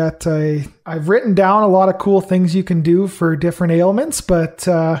that yet. I've written down a lot of cool things you can do for different ailments, but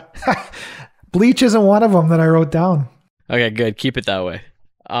bleach isn't one of them that I wrote down. Okay, good. Keep it that way.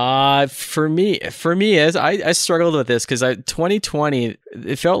 For me, as I struggled with this because 2020,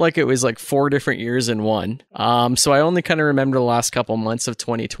 it felt like it was like 4 different years in one. So I only kind of remember the last couple months of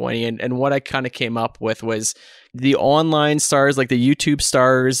 2020, and what I kind of came up with was the online stars, like the YouTube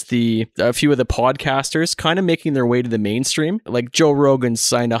stars, a few of the podcasters kind of making their way to the mainstream. Like Joe Rogan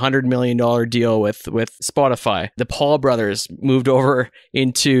signed a $100 million deal with Spotify. The Paul brothers moved over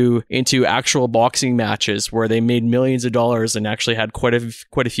into actual boxing matches where they made millions of dollars and actually had quite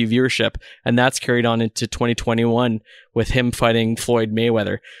a few viewership. And that's carried on into 2021 with him fighting Floyd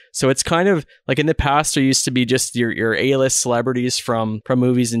Mayweather. So it's kind of like in the past, there used to be just your A-list celebrities from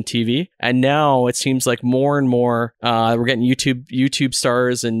movies and TV. And now it seems like more and more, we're getting YouTube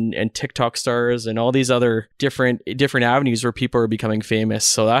stars and TikTok stars and all these other different avenues where people are becoming famous.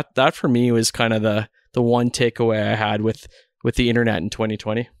 So that for me was kind of the one takeaway I had with the internet in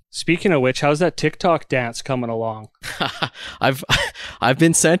 2020. Speaking of which, how's that TikTok dance coming along? I've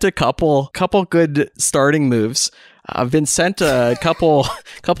been sent a couple good starting moves. I've been sent a couple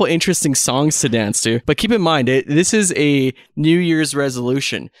interesting songs to dance to. But keep in mind, this is a New Year's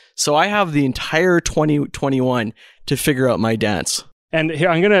resolution. So I have the entire 2021 to figure out my dance. And here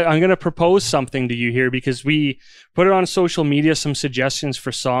I'm gonna propose something to you here, because we put it on social media, some suggestions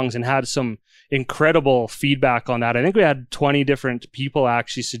for songs, and had some incredible feedback on that. I think we had 20 different people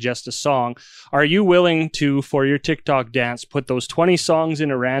actually suggest a song. Are you willing to, for your TikTok dance, put those 20 songs in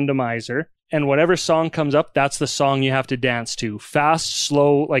a randomizer? And whatever song comes up, that's the song you have to dance to. Fast,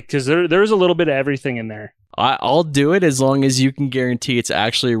 slow, like, because there's a little bit of everything in there. I'll do it as long as you can guarantee it's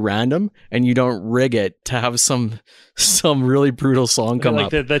actually random and you don't rig it to have some really brutal song come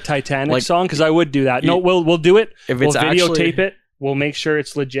up. Like the Titanic song, because I would do that. No, we'll do it. If we'll it's videotape it. We'll make sure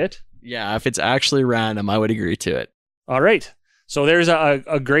it's legit. Yeah, if it's actually random, I would agree to it. All right. So there's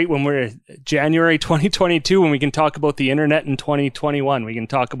a great, when we're January 2022, when we can talk about the internet in 2021, we can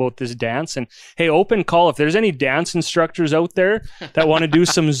talk about this dance. And hey, open call, if there's any dance instructors out there that want to do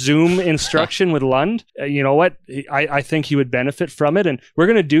some Zoom instruction with Lund, you know what? I think he would benefit from it. And you're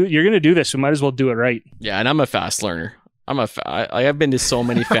going to do this. We might as well do it right. Yeah. And I'm a fast learner. I have been to so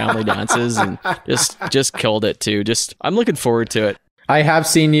many family dances and just killed it too. I'm looking forward to it. I have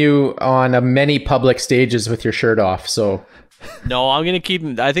seen you on many public stages with your shirt off, so... No, I think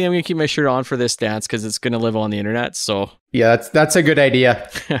I'm gonna keep my shirt on for this dance because it's gonna live on the internet. So yeah, that's a good idea.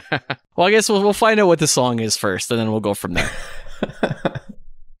 Well, I guess we'll find out what the song is first, and then we'll go from there.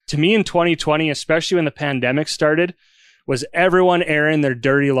 To me, in 2020, especially when the pandemic started, was everyone airing their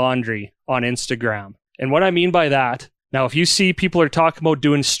dirty laundry on Instagram. And what I mean by that, now, if you see people are talking about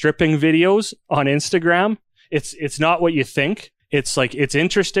doing stripping videos on Instagram, it's not what you think. It's like, it's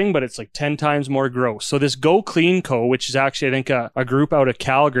interesting, but it's like 10 times more gross. So this Go Clean Co., which is actually, I think, a group out of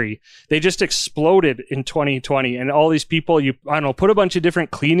Calgary, they just exploded in 2020. And all these people, put a bunch of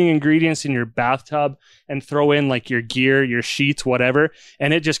different cleaning ingredients in your bathtub and throw in like your gear, your sheets, whatever.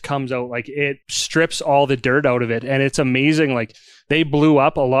 And it just comes out, like, it strips all the dirt out of it. And it's amazing. Like, they blew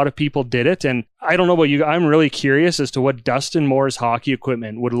up. A lot of people did it. And I don't know about you, I'm really curious as to what Dustin Moore's hockey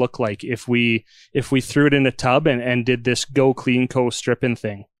equipment would look like if we threw it in a tub and did this Go Clean Co. stripping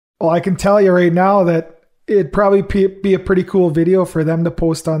thing. Well, I can tell you right now that it'd probably be a pretty cool video for them to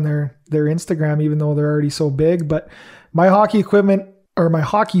post on their Instagram, even though they're already so big. But my hockey equipment, or my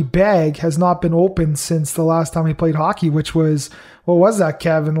hockey bag, has not been opened since the last time we played hockey, which was, what was that,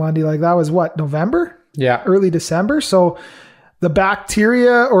 Kevin Lundy? Like, that was what, November? Yeah. Early December. So the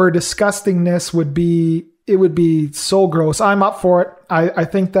bacteria or disgustingness would be so gross. I'm up for it. I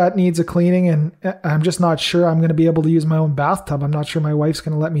think that needs a cleaning, and I'm just not sure I'm going to be able to use my own bathtub. I'm not sure my wife's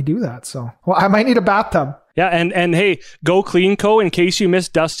going to let me do that. So, well, I might need a bathtub. Yeah, and hey, Go Clean Co., in case you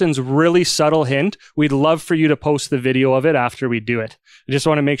missed Dustin's really subtle hint, we'd love for you to post the video of it after we do it. I just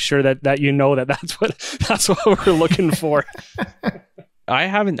want to make sure that you know that's what we're looking for.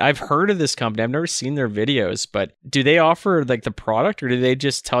 I've heard of this company. I've never seen their videos, but do they offer like the product, or do they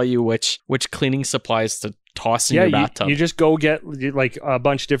just tell you which cleaning supplies to toss in your bathtub? You just go get like a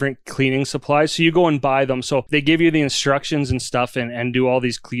bunch of different cleaning supplies. So you go and buy them. So they give you the instructions and stuff and do all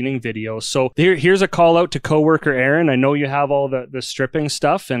these cleaning videos. So here's a call out to coworker Aaron. I know you have all the stripping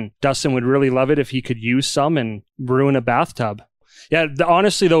stuff, and Dustin would really love it if he could use some and ruin a bathtub. Yeah,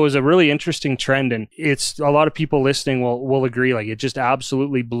 honestly, though, it was a really interesting trend, and it's a lot of people listening will agree. Like, it just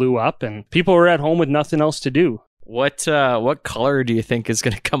absolutely blew up, and people were at home with nothing else to do. What color do you think is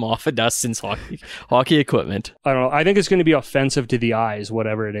going to come off of Dustin's hockey equipment? I don't know. I think it's going to be offensive to the eyes,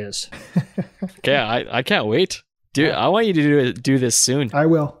 whatever it is. Okay, I can't wait. Dude, I want you to do this soon. I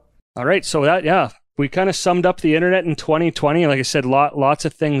will. All right, so we kind of summed up the internet in 2020. Like I said, lots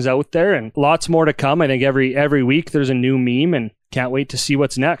of things out there and lots more to come. I think every week there's a new meme, and can't wait to see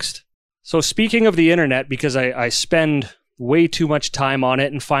what's next. So speaking of the internet, because I spend way too much time on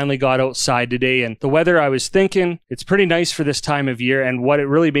it and finally got outside today, and the weather, I was thinking it's pretty nice for this time of year. And what it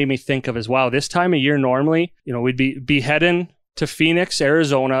really made me think of is, wow, this time of year normally, we'd be heading to Phoenix,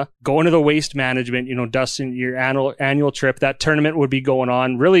 Arizona, going to the Waste Management, Dustin, your annual trip. That tournament would be going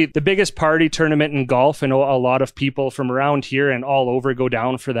on. Really the biggest party tournament in golf. I know a lot of people from around here and all over go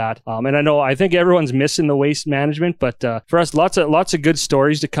down for that. And I think everyone's missing the Waste Management, but for us, lots of good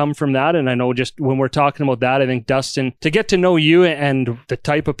stories to come from that. And I know just when we're talking about that, I think, Dustin, to get to know you and the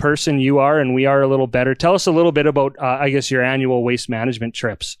type of person you are and we are a little better, tell us a little bit about, your annual Waste Management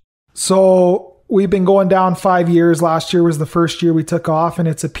trips. So we've been going down 5 years. Last year was the first year we took off, and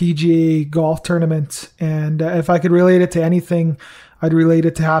it's a PGA golf tournament. And if I could relate it to anything, I'd relate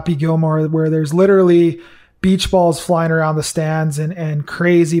it to Happy Gilmore, where there's literally beach balls flying around the stands and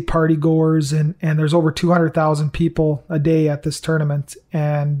crazy party goers. And there's over 200,000 people a day at this tournament.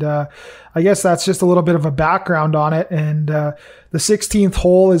 And I guess that's just a little bit of a background on it. And the 16th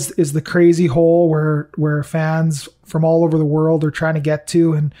hole is the crazy hole where fans from all over the world are trying to get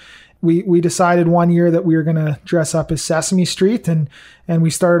to. And we decided one year that we were going to dress up as Sesame Street, and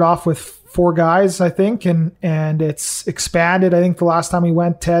we started off with 4 guys, I think, and it's expanded. I think the last time we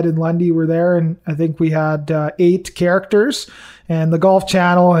went, Ted and Lundy were there, and I think we had 8 characters. And the Golf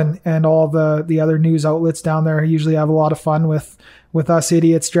Channel and all the other news outlets down there usually have a lot of fun with us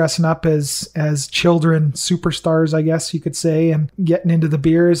idiots dressing up as children superstars, I guess you could say, and getting into the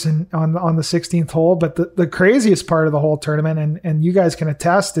beers and on the 16th hole. But the craziest part of the whole tournament, and you guys can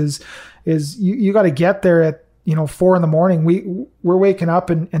attest, is you got to get there at 4 a.m. We're waking up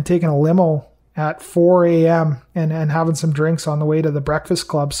and taking a limo at 4 a.m. and having some drinks on the way to the breakfast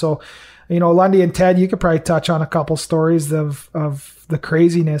club. So, Lundy and Ted, you could probably touch on a couple stories of the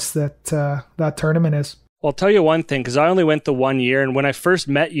craziness that tournament is. Well, I'll tell you one thing, because I only went the 1 year, and when I first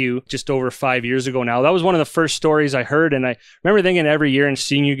met you just over 5 years ago now, that was one of the first stories I heard, and I remember thinking every year and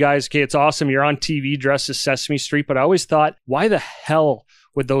seeing you guys, okay, it's awesome, you're on TV dressed as Sesame Street, but I always thought, why the hell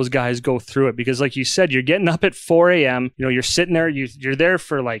would those guys go through it? Because like you said, you're getting up at 4 a.m., you're sitting there, you're there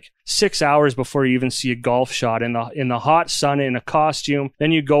for like 6 hours before you even see a golf shot in the hot sun in a costume.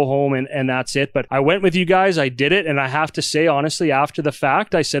 Then you go home and that's it. But I went with you guys, I did it, and I have to say, honestly, after the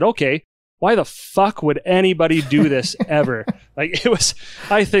fact, I said, okay, why the fuck would anybody do this ever? Like, it was,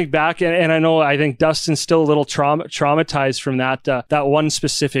 I think back, and I think Dustin's still a little traumatized from that one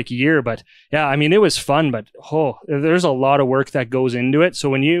specific year. But yeah, I mean, it was fun, but there's a lot of work that goes into it.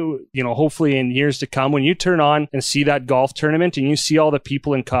 So when hopefully in years to come, when you turn on and see that golf tournament and you see all the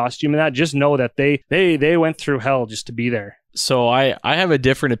people in costume and that, just know that they went through hell just to be there. So I have a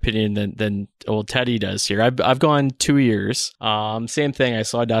different opinion than old Teddy does here. I've gone 2 years. Same thing. I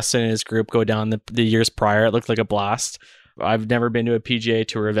saw Dustin and his group go down the years prior. It looked like a blast. I've never been to a PGA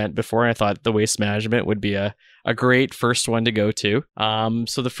Tour event before, and I thought the Waste Management would be a great first one to go to.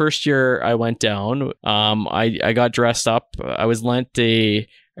 So the first year I went down, I got dressed up. I was lent a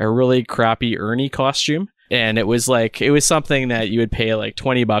really crappy Ernie costume. And it was something that you would pay like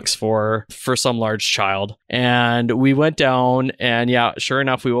 $20 for some large child. And we went down, and yeah, sure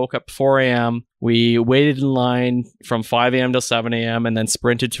enough, we woke up 4 a.m. We waited in line from 5 a.m. till 7 a.m. and then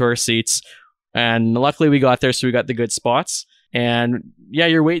sprinted to our seats. And luckily we got there, so we got the good spots. And yeah,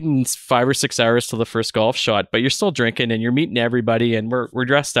 you're waiting 5 or 6 hours till the first golf shot, but you're still drinking and you're meeting everybody, and we're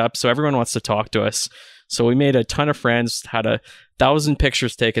dressed up, so everyone wants to talk to us. So we made a ton of friends, had 1,000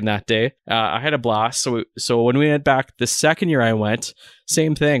 pictures taken that day. I had a blast. So when we went back the second year I went,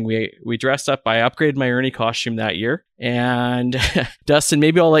 same thing. We dressed up. I upgraded my Ernie costume that year. And Dustin,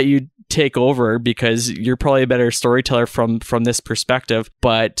 maybe I'll let you take over because you're probably a better storyteller from this perspective.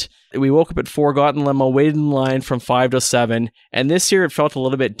 But we woke up at 4, got in limo, waited in line from 5 to 7. And this year it felt a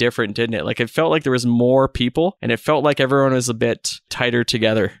little bit different, didn't it? Like, it felt like there was more people, and it felt like everyone was a bit tighter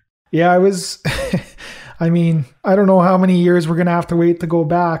together. Yeah, I was... I mean, I don't know how many years we're going to have to wait to go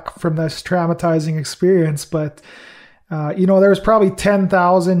back from this traumatizing experience, but, there was probably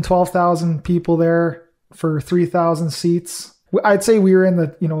 10,000, 12,000 people there for 3,000 seats. I'd say we were in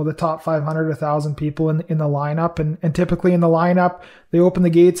the top 500, 1,000 people in the lineup. And typically in the lineup, they open the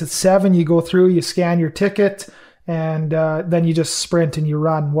gates at 7, you go through, you scan your ticket, and then you just sprint and you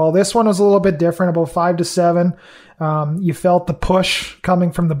run. Well, this one was a little bit different, about 5 to 7. You felt the push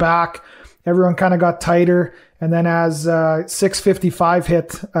coming from the back. Everyone kind of got tighter. And then as 6:55 hit,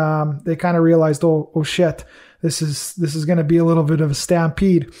 they kind of realized, oh shit, this is going to be a little bit of a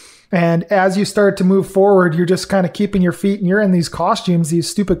stampede. And as you start to move forward, you're just kind of keeping your feet, and you're in these costumes, these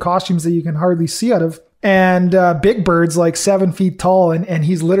stupid costumes that you can hardly see out of. And Big Bird's like 7 feet tall, and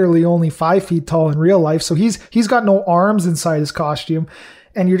he's literally only 5 feet tall in real life. So he's got no arms inside his costume.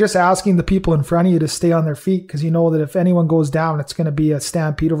 And you're just asking the people in front of you to stay on their feet because you know that if anyone goes down, it's going to be a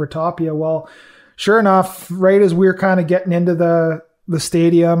stampede over top of you. Well, sure enough, right as we're kind of getting into the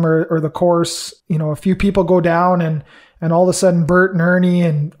stadium or the course, a few people go down, and all of a sudden Bert and Ernie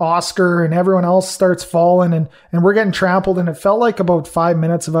and Oscar and everyone else starts falling, and we're getting trampled. And it felt like about 5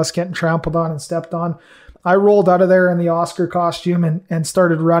 minutes of us getting trampled on and stepped on. I rolled out of there in the Oscar costume and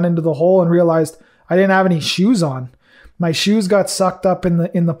started running to the hole and realized I didn't have any shoes on. My shoes got sucked up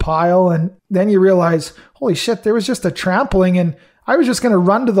in the pile, and then you realize, holy shit, there was just a trampling, and I was just going to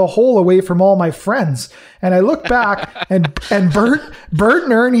run to the hole away from all my friends. And I look back, and Bert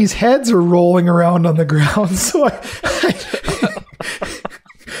and Ernie's heads are rolling around on the ground. So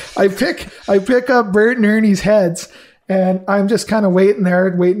I pick up Bert and Ernie's heads, and I'm just kind of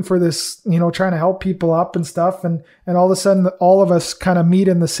waiting for this, trying to help people up and stuff. And all of a sudden, all of us kind of meet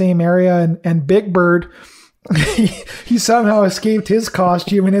in the same area, and Big Bird, he somehow escaped his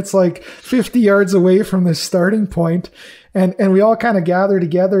costume, and it's like 50 yards away from the starting point. And we all kind of gather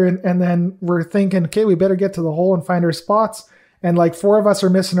together, and then we're thinking, okay, we better get to the hole and find our spots. And like 4 of us are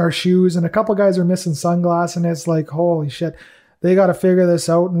missing our shoes, and a couple guys are missing sunglasses, and it's like, holy shit. they got to figure this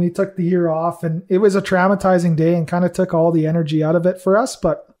out. And we took the year off, and it was a traumatizing day and kind of took all the energy out of it for us,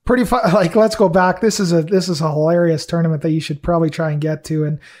 but pretty fun. Like, let's go back. This is a hilarious tournament that you should probably try and get to.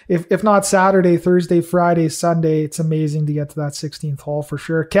 And if not Saturday, Thursday, Friday, Sunday, it's amazing to get to that 16th hole for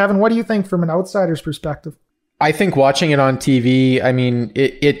sure. Kevin, what do you think from an outsider's perspective? I think watching it on TV, I mean,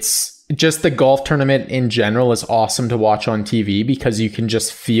 it's just the golf tournament in general is awesome to watch on TV because you can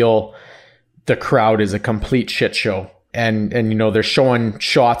just feel the crowd is a complete shit show. And you know, they're showing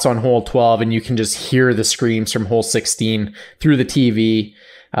shots on hole 12 and you can just hear the screams from hole 16 through the TV.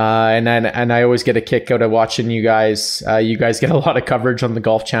 And I always get a kick out of watching you guys. You guys get a lot of coverage on the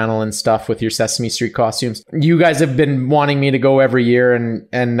Golf Channel and stuff with your Sesame Street costumes. You guys have been wanting me to go every year,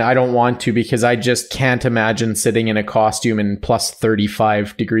 and I don't want to because I just can't imagine sitting in a costume in plus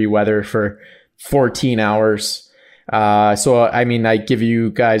 35 degree weather for 14 hours. So I mean, I give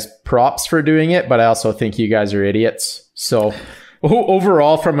you guys props for doing it, but I also think you guys are idiots. So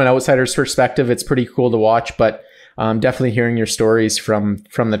overall, from an outsider's perspective, it's pretty cool to watch, but definitely hearing your stories from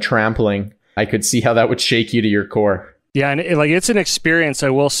the trampling, I could see how that would shake you to your core. Yeah, and it's an experience, I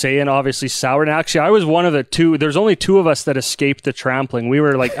will say, and obviously sour. And actually, I was one of the two. There's only two of us that escaped the trampling. We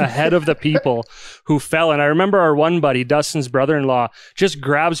were like ahead of the people who fell. And I remember our one buddy, Dustin's brother-in-law, just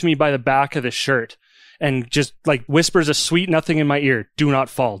grabs me by the back of the shirt and just like whispers a sweet nothing in my ear. Do not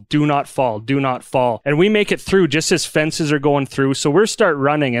fall, do not fall, do not fall. And we make it through just as fences are going through. So we're start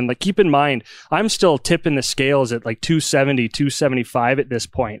running, and like, keep in mind, I'm still tipping the scales at like 270, 275 at this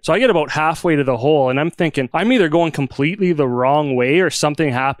point. So I get about halfway to the hole and I'm thinking I'm either going completely the wrong way or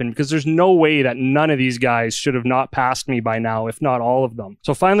something happened, because there's no way that none of these guys should have not passed me by now, if not all of them.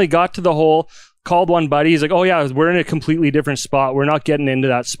 So finally got to the hole, called one buddy. He's like, oh yeah, we're in a completely different spot. We're not getting into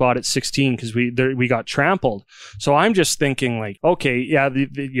that spot at 16 because we got trampled. So I'm just thinking like, okay, yeah,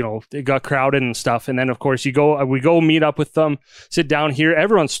 you know, it got crowded and stuff. And then of course we go meet up with them, sit down here.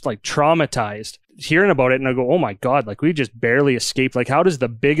 Everyone's like traumatized hearing about it. And I go, oh my God, like we just barely escaped. Like, how does the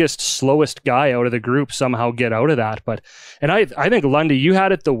biggest, slowest guy out of the group somehow get out of that? And I think, Lundy, you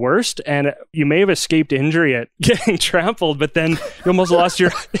had it the worst, and you may have escaped injury at getting trampled, but then you almost lost your...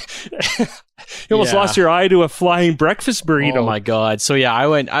 You almost lost your eye to a flying breakfast burrito. Oh my God. So yeah,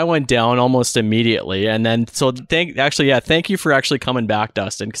 I went down almost immediately. And then, so thank you for actually coming back,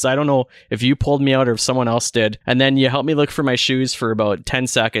 Dustin, because I don't know if you pulled me out or if someone else did. And then you helped me look for my shoes for about 10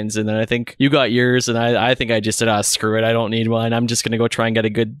 seconds. And then I think you got yours. And I think I just said, screw it, I don't need one. I'm just going to go try and get a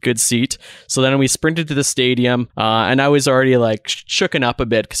good seat. So then we sprinted to the stadium, and I was already like shooken up a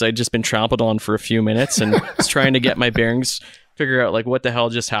bit because I'd just been trampled on for a few minutes and was trying to get my bearings, figure out like what the hell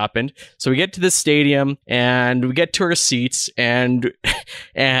just happened. So we get to the stadium and we get to our seats, and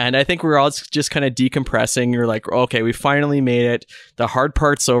I think we're all just kind of decompressing. You're like, okay, we finally made it. The hard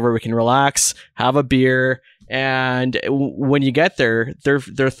part's over. We can relax, have a beer. And when you get there, they're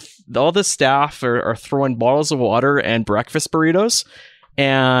all the staff are throwing bottles of water and breakfast burritos.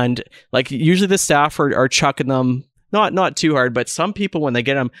 And like usually the staff are chucking them, not too hard, but some people when they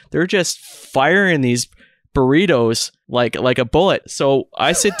get them, they're just firing these burritos like a bullet. So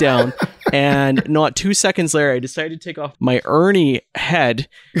I sit down and not 2 seconds later I decided to take off my Ernie head,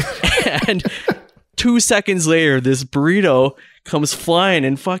 and 2 seconds later this burrito comes flying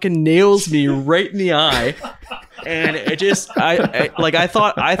and fucking nails me right in the eye. And it just I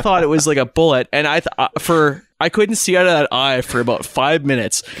thought it was like a bullet, and I couldn't see out of that eye for about 5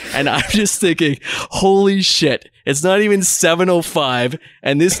 minutes, and I'm just thinking, holy shit, it's not even 7:05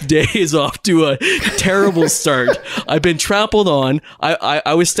 and this day is off to a terrible start. I've been trampled on.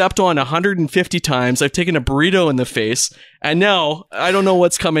 I was stepped on 150 times. I've taken a burrito in the face, and now I don't know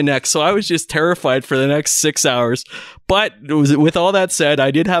what's coming next. So I was just terrified for the next 6 hours. But with all that said,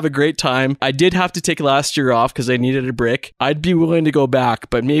 I did have a great time. I did have to take last year off because I needed a break. I'd be willing to go back,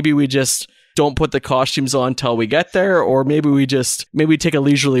 but maybe we just don't put the costumes on till we get there, or maybe we take a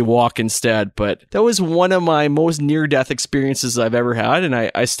leisurely walk instead. But that was one of my most near-death experiences I've ever had, and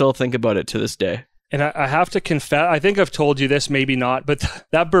I still think about it to this day. And I have to confess, I think I've told you this, maybe not, but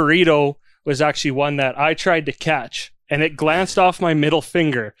that burrito was actually one that I tried to catch, and it glanced off my middle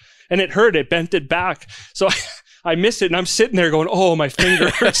finger, and it hurt. It bent it back. So I missed it, and I'm sitting there going, oh, my finger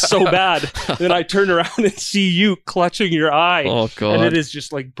hurts so bad. And then I turn around and see you clutching your eye. Oh, God. And it is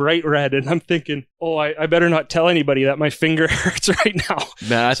just like bright red. And I'm thinking, oh, I better not tell anybody that my finger hurts right now.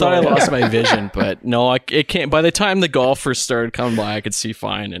 Man, I thought I lost my vision, but no, it can't. By the time the golfers started coming by, I could see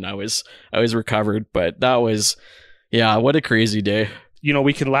fine, and I was recovered. But that was, yeah, what a crazy day. You know,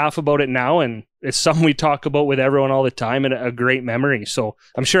 we can laugh about it now, and it's something we talk about with everyone all the time, and a great memory. So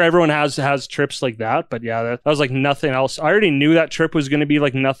I'm sure everyone has trips like that, but yeah, that was like nothing else. I already knew that trip was going to be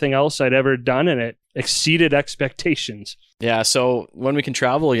like nothing else I'd ever done, and it exceeded expectations. Yeah. So when we can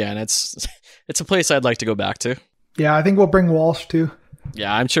travel again, it's a place I'd like to go back to. Yeah, I think we'll bring Walsh too.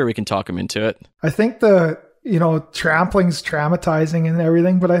 Yeah, I'm sure we can talk him into it. I think trampling's traumatizing and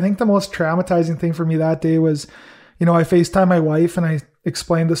everything, but I think the most traumatizing thing for me that day was, I FaceTime my wife and I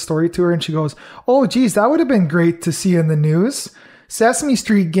explained the story to her and she goes, "Oh geez, that would have been great to see in the news. Sesame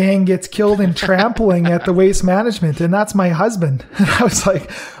Street gang gets killed in trampling at the Waste Management, and that's my husband." And I was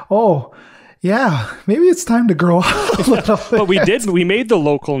like, "Oh yeah, maybe it's time to grow up a little bit." But we made the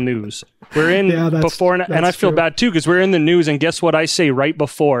local news. We're in before, and I feel bad too, because we're in the news, and guess what I say right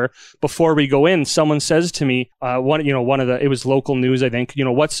before we go in? Someone says to me, it was local news, I think,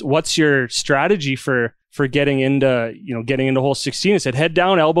 what's your strategy for getting into hole 16? I said, head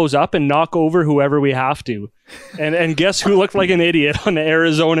down, elbows up, and knock over whoever we have to. And guess who looked like an idiot on the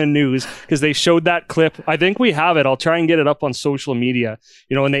Arizona news, because they showed that clip. I think we have it. I'll try and get it up on social media,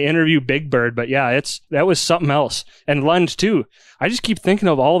 when they interview Big Bird. But yeah, that was something else. And Lund too. I just keep thinking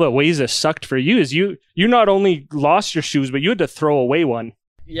of all the ways it sucked for you. Is you not only lost your shoes, but you had to throw away one.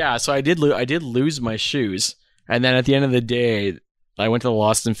 Yeah, so I did lose my shoes. And then at the end of the day, I went to the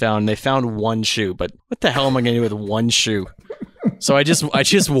Lost and Found, and they found one shoe. But what the hell am I going to do with one shoe? So I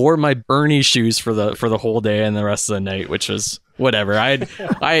just wore my Bernie shoes for the whole day and the rest of the night, which was whatever.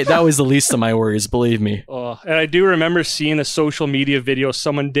 That was the least of my worries, believe me. Oh, and I do remember seeing a social media video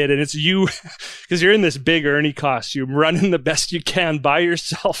someone did, and it's you, because you're in this big Ernie costume, running the best you can by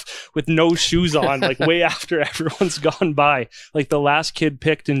yourself with no shoes on, like way after everyone's gone by, like the last kid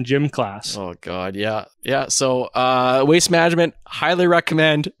picked in gym class. Oh God, yeah. So Waste Management, highly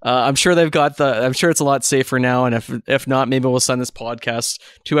recommend. I'm sure I'm sure it's a lot safer now, and if not, maybe we'll send this podcast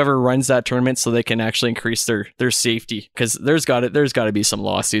to whoever runs that tournament so they can actually increase their safety, because there's got to be some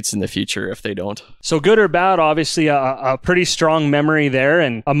lawsuits in the future if they don't. So good or bad, obviously a pretty strong memory there,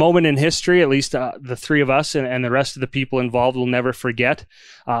 and a moment in history, at least the three of us and the rest of the people involved will never forget.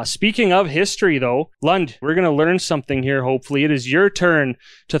 Speaking of history though, Lund, we're going to learn something here. Hopefully it is your turn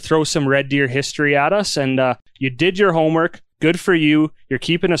to throw some Red Deer history at us, and you did your homework. Good for you. You're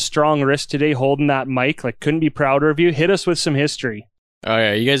keeping a strong wrist today, holding that mic. Like, couldn't be prouder of you. Hit us with some history. Oh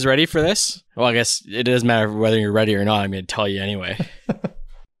yeah, you guys ready for this? Well, I guess it doesn't matter whether you're ready or not. I'm going to tell you anyway.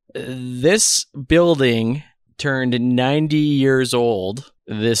 This building turned 90 years old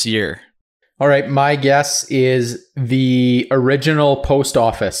this year. All right, my guess is the original post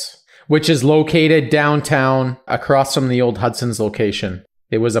office, which is located downtown across from the old Hudson's location.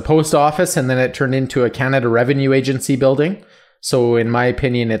 It was a post office, and then it turned into a Canada Revenue Agency building. So in my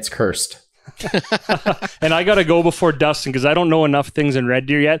opinion, it's cursed. And I got to go before Dustin, because I don't know enough things in Red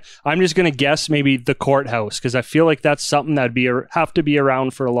Deer yet. I'm just going to guess maybe the courthouse, because I feel like that's something that'd have to be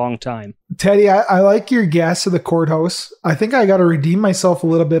around for a long time. Teddy, I like your guess of the courthouse. I think I got to redeem myself a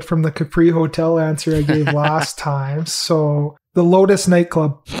little bit from the Capri Hotel answer I gave last time. So the Lotus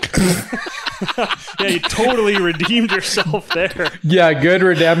nightclub. Yeah, you totally redeemed yourself there. Yeah, good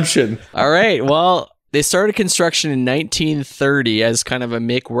redemption. All right, well, they started construction in 1930 as kind of a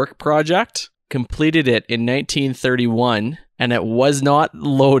make-work project, completed it in 1931, and it was not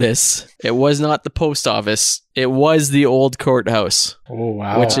Lotus. It was not the post office. It was the old courthouse. Oh,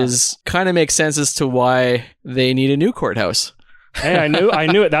 wow. Which is kind of makes sense as to why they need a new courthouse. Hey, I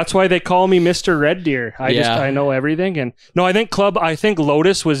knew it. That's why they call me Mr. Red Deer. I know everything. And no, I think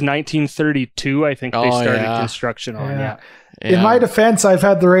Lotus was 1932. I think they started construction on. Yeah. In my defense, I've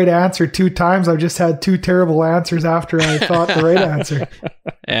had the right answer 2 times. I've just had 2 terrible answers after I thought the right answer.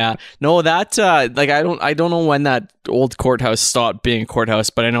 Yeah. No, that I don't know when that old courthouse stopped being a courthouse,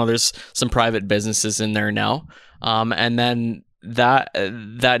 but I know there's some private businesses in there now. And then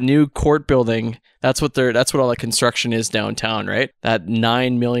that new court building, that's what all the construction is downtown, right? That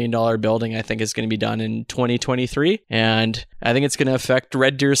 $9 million building, I think, is going to be done in 2023, and I think it's going to affect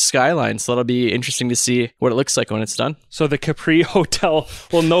Red Deer's skyline, so that'll be interesting to see what it looks like when it's done. So the Capri Hotel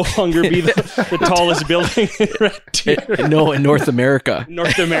will no longer be the tallest building in Red Deer. No, in North America.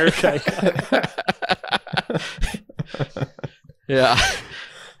 North America. Yeah.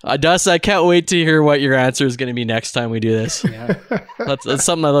 Dustin, I can't wait to hear what your answer is going to be next time we do this. Yeah. That's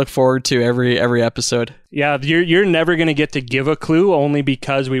something I look forward to every episode. Yeah, you're never going to get to give a clue, only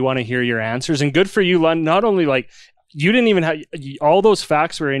because we want to hear your answers. And good for you, Lund. Not only like you didn't even have all those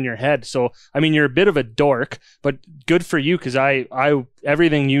facts were in your head. So I mean, you're a bit of a dork, but good for you, because I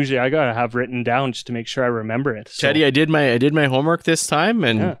everything usually I gotta have written down just to make sure I remember it. So. Teddy, I did my homework this time,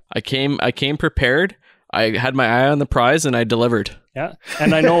 and I came prepared. I had my eye on the prize and I delivered. Yeah,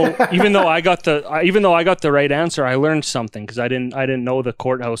 and I know even though I got the right answer, I learned something because I didn't know the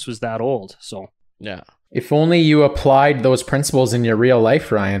courthouse was that old. So yeah. If only you applied those principles in your real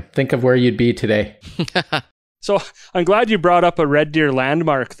life, Ryan. Think of where you'd be today. So I'm glad you brought up a Red Deer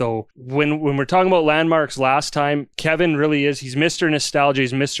landmark, though. When we're talking about landmarks last time, Kevin really is. He's Mr. Nostalgia.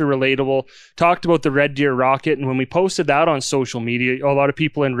 He's Mr. Relatable. Talked about the Red Deer rocket. And when we posted that on social media, a lot of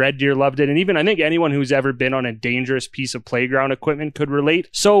people in Red Deer loved it. And even I think anyone who's ever been on a dangerous piece of playground equipment could relate.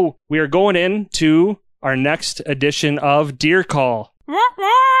 So we are going into our next edition of Deer Call.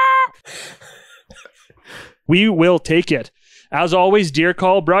 We will take it. As always, Deer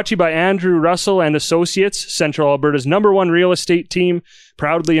Call brought to you by Andrew Russell and Associates, Central Alberta's #1 real estate team,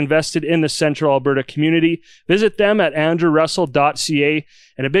 proudly invested in the Central Alberta community. Visit them at andrewrussell.ca.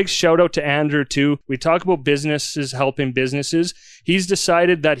 And a big shout out to Andrew too. We talk about businesses helping businesses. He's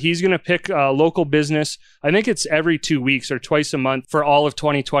decided that he's going to pick a local business. I think it's every 2 weeks or twice a month for all of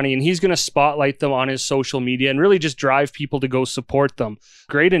 2020. And he's going to spotlight them on his social media and really just drive people to go support them.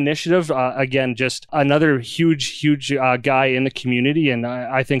 Great initiative. Again, just another huge guy in the community. And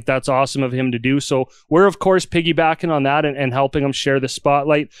I think that's awesome of him to do. So we're, of course, piggybacking on that and helping him share the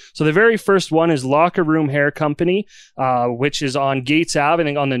spotlight. So the very first one is Locker Room Hair Company, which is on Gates Ave, I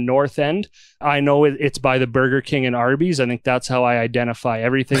think on the north end. I know it's by the Burger King and Arby's. I think that's how I identify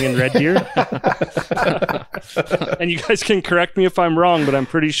everything in Red Deer. And you guys can correct me if I'm wrong, but I'm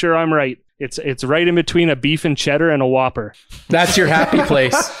pretty sure I'm right. It's right in between a beef and cheddar and a Whopper. That's your happy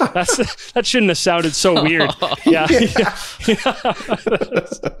place. That shouldn't have sounded so weird. Yeah.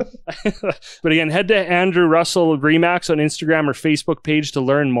 But again, head to Andrew Russell Remax on Instagram or Facebook page to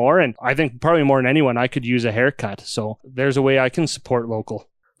learn more. And I think probably more than anyone, I could use a haircut. So there's a way I can support local.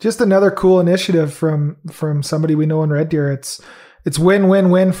 Just another cool initiative from somebody we know in Red Deer. It's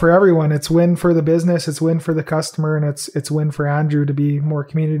win-win-win for everyone. It's win for the business, it's win for the customer, and it's win for Andrew to be more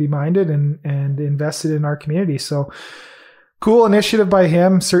community-minded and invested in our community. So cool initiative by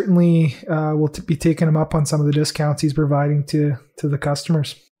him. Certainly we'll be taking him up on some of the discounts he's providing to the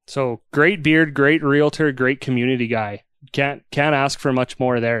customers. So great beard, great realtor, great community guy. Can't ask for much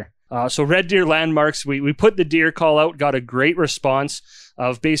more there. So Red Deer landmarks, we put the Deer Call out, got a great response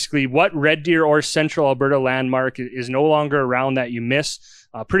of basically what Red Deer or Central Alberta landmark is no longer around that you miss.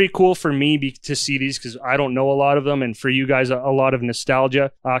 Pretty cool for me to see these because I don't know a lot of them, and for you guys, a lot of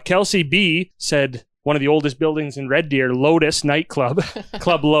nostalgia. Kelsey B said one of the oldest buildings in Red Deer, Lotus Nightclub,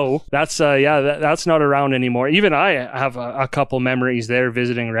 Club Low. That's that's not around anymore. Even I have a couple memories there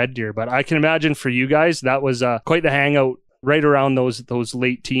visiting Red Deer, but I can imagine for you guys that was quite the hangout right around those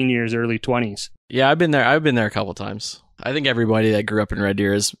late teen years, early 20s. Yeah, I've been there a couple times. I think everybody that grew up in Red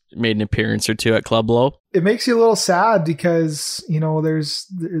Deer has made an appearance or two at Club Low. It makes you a little sad because,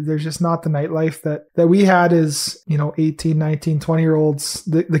 there's just not the nightlife that we had as, 18, 19, 20-year-olds.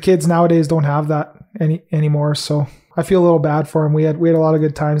 The kids nowadays don't have that anymore. So I feel a little bad for them. We had a lot of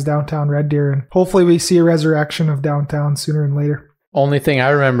good times downtown Red Deer, and hopefully we see a resurrection of downtown sooner than later. Only thing I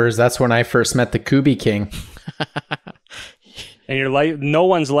remember is that's when I first met the Kubi King. And your life, no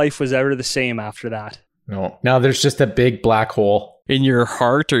one's life was ever the same after that. No. Now there's just a big black hole. In your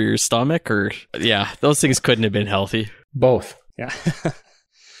heart or your stomach, or those things couldn't have been healthy. Both. Yeah.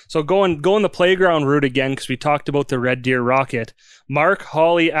 So going the playground route again, because we talked about the Red Deer rocket. Mark,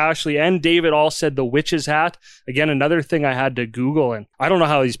 Holly, Ashley, and David all said the witch's hat. Again, another thing I had to Google, and I don't know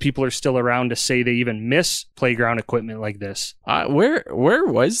how these people are still around to say they even miss playground equipment like this. Where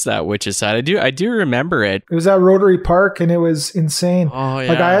was that witch's hat? I do remember it. It was at Rotary Park, and it was insane. Oh yeah.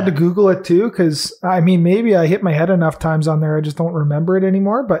 Like I had to Google it too, because maybe I hit my head enough times on there, I just don't remember it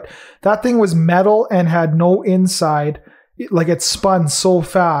anymore. But that thing was metal and had no inside. Like it spun so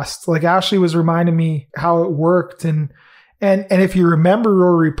fast. Like Ashley was reminding me how it worked, and if you remember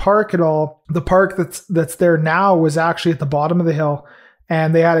Rotary Park at all, the park that's there now was actually at the bottom of the hill,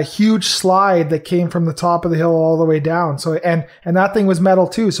 and they had a huge slide that came from the top of the hill all the way down. So and that thing was metal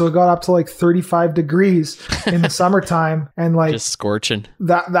too, so it got up to like 35 degrees in the summertime, and like just scorching.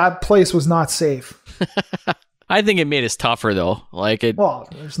 That place was not safe. I think it made us tougher though. Well,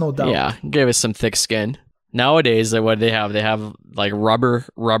 there's no doubt. Yeah, gave us some thick skin. Nowadays, what do they have? They have like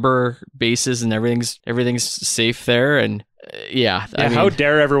rubber bases, and everything's safe there. And how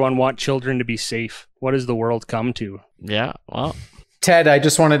dare everyone want children to be safe? What has the world come to? Yeah, well, Ted, I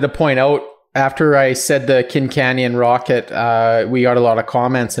just wanted to point out, after I said the Canyon rocket, we got a lot of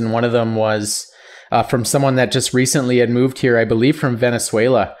comments, and one of them was from someone that just recently had moved here, I believe from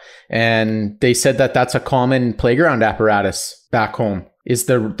Venezuela, and they said that that's a common playground apparatus back home. Is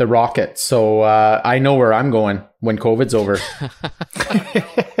the rocket. So I know where I'm going when COVID's over.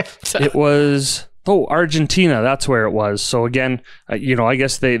 It was Oh, Argentina, that's where it was. So again, I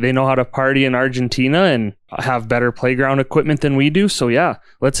guess they know how to party in Argentina and have better playground equipment than we do. So yeah,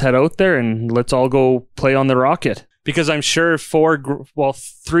 let's head out there and let's all go play on the Rocket. Because I'm sure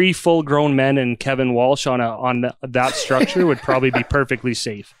 3 full-grown men and Kevin Walsh on that structure would probably be perfectly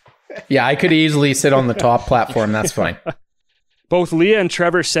safe. Yeah, I could easily sit on the top platform. That's fine. Both Leah and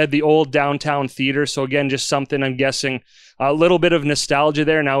Trevor said the old downtown theater. So again, just something, I'm guessing, a little bit of nostalgia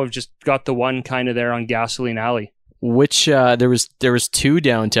there. Now we've just got the one kind of there on Gasoline Alley. Which there was 2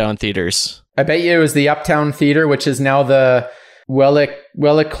 downtown theaters. I bet you it was the Uptown Theater, which is now the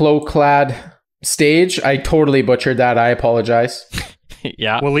Wellicloclad stage. I totally butchered that. I apologize.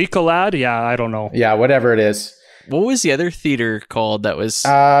 Yeah. Welliclad? Yeah, I don't know. Yeah, whatever it is. What was the other theater called that was...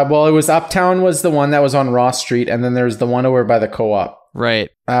 well, it was Uptown was the one that was on Ross Street, and then there's the one over by the Co-op.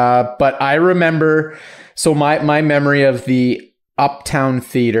 Right. But I remember... So my memory of the Uptown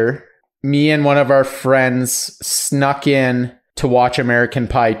Theater, me and one of our friends snuck in to watch American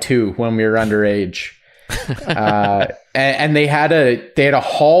Pie 2 when we were underage. And they had a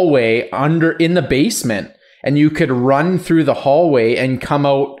hallway in the basement, and you could run through the hallway and come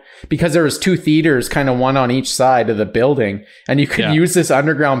out because there was 2 theaters, kind of one on each side of the building, and you could use this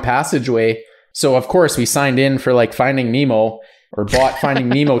underground passageway. So of course we signed in for like Finding Nemo, or bought Finding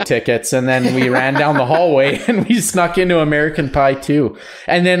Nemo tickets, and then we ran down the hallway and we snuck into American Pie 2.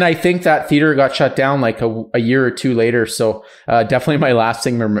 And then I think that theater got shut down like a year or 2 later. So definitely my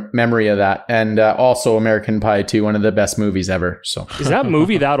lasting memory of that. And also American Pie 2, one of the best movies ever. So is that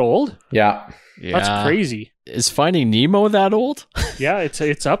movie that old? Yeah. That's crazy. Is Finding Nemo that old? Yeah,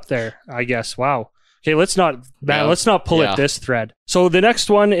 it's up there, I guess. Wow. Okay, let's not pull at this thread. So the next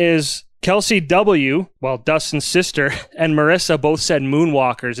one is Kelsey W., Dustin's sister, and Marissa both said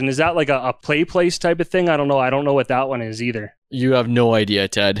Moonwalkers. And is that like a play place type of thing? I don't know. I don't know what that one is either. You have no idea,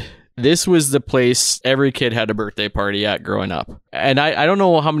 Ted. This was the place every kid had a birthday party at growing up. And I don't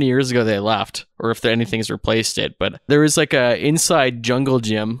know how many years ago they left or if anything's replaced it, but there was like a inside jungle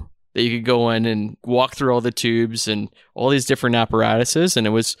gym that you could go in and walk through all the tubes and all these different apparatuses, and it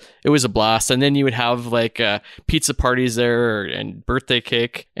was a blast. And then you would have like pizza parties there and birthday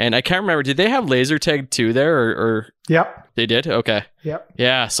cake. And I can't remember, did they have laser tag too there or Yep. They did? Okay. Yep.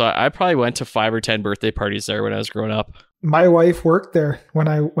 Yeah, so I probably went to 5 or 10 birthday parties there when I was growing up. My wife worked there. When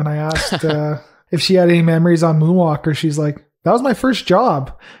I asked if she had any memories on Moonwalker, she's like, that was my first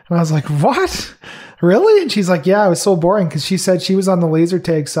job. And I was like, what? Really? And she's like, yeah, it was so boring, because she said she was on the laser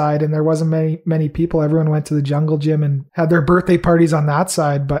tag side and there wasn't many people. Everyone went to the jungle gym and had their birthday parties on that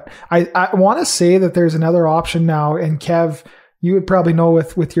side. But I want to say that there's another option now. And Kev, you would probably know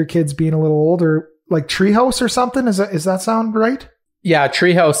with your kids being a little older, like Treehouse or something. Is that sound right? Yeah,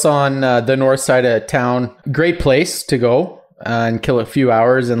 Treehouse on the north side of town. Great place to go and kill a few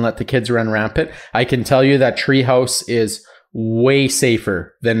hours and let the kids run rampant. I can tell you that Treehouse is way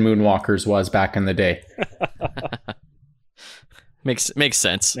safer than Moonwalkers was back in the day. Makes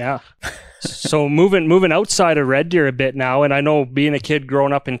sense. Yeah. So moving outside of Red Deer a bit now, and I know being a kid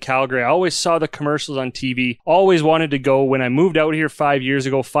growing up in Calgary, I always saw the commercials on TV, always wanted to go. When I moved out here 5 years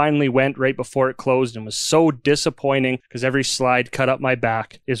ago, finally went right before it closed and was so disappointing because every slide cut up my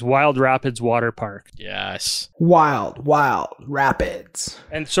back, is Wild Rapids Water Park. Yes. Wild Rapids.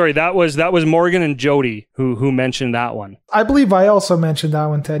 And sorry, that was Morgan and Jody who mentioned that one. I believe I also mentioned that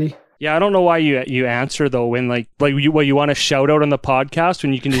one, Teddy. Yeah, I don't know why you answer though when like you want to shout out on the podcast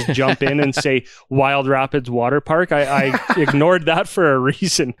when you can just jump in and say Wild Rapids Water Park. I ignored that for a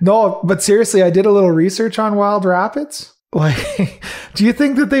reason. No, but seriously, I did a little research on Wild Rapids. Like, do you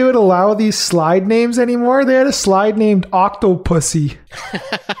think that they would allow these slide names anymore? They had a slide named Octopussy.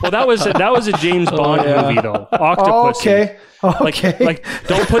 Well, that was a James Bond movie though. Octopussy. Okay. Like,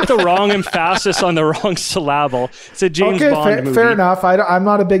 don't put the wrong emphasis on the wrong syllable. It's a James Bond movie. Fair enough. I'm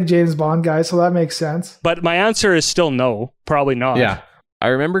not a big James Bond guy, so that makes sense. But my answer is still no. Probably not. Yeah. I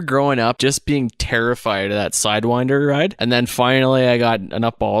remember growing up just being terrified of that Sidewinder ride. And then finally I got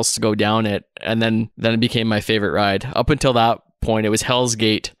enough balls to go down it. And then it became my favorite ride. Up until that point, it was Hell's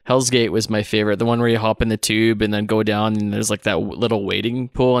Gate. Hell's Gate was my favorite. The one where you hop in the tube and then go down and there's like that little waiting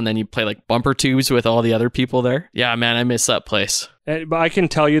pool and then you play like bumper tubes with all the other people there. Yeah, man, I miss that place. But I can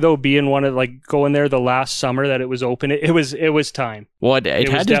tell you though, being one of like going there the last summer that it was open, it was time. Well,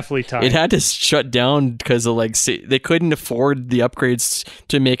 it was definitely time. It had to shut down because of like they couldn't afford the upgrades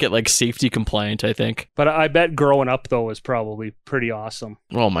to make it like safety compliant, I think. But I bet growing up though was probably pretty awesome.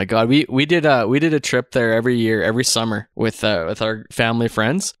 Oh my god, we did a trip there every summer with our family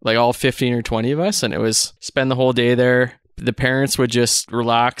friends, like all 15 or 20 of us, and it was spend the whole day there. the parents would just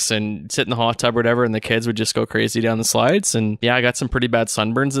relax and sit in the hot tub or whatever, and the kids would just go crazy down the slides. And yeah, I got some pretty bad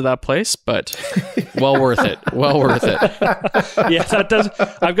sunburns at that place, but well worth it. Well worth it. Yeah, that does.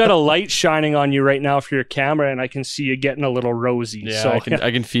 I've got a light shining on you right now for your camera, and I can see you getting a little rosy. Yeah, so, I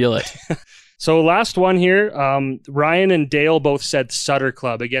can feel it. So last one here, Ryan and Dale both said Sutter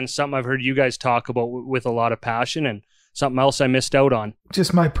Club. Again, something I've heard you guys talk about with a lot of passion, and something else I missed out on.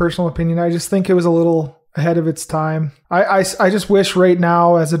 Just my personal opinion. I just think it was a little ahead of its time. I just wish right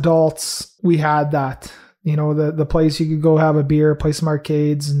now as adults we had that. You know, the place you could go have a beer, play some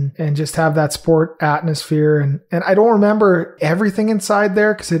arcades, and just have that sport atmosphere. And I don't remember everything inside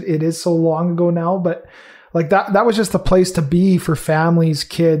there because it is so long ago now, but like that was just the place to be for families,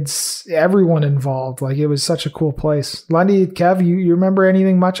 kids, everyone involved. Like it was such a cool place. Lundy, Kev, you remember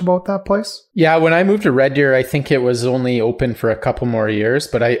anything much about that place? Yeah, when I moved to Red Deer, I think it was only open for a couple more years,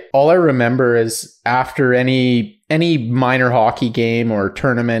 but all I remember is after any minor hockey game or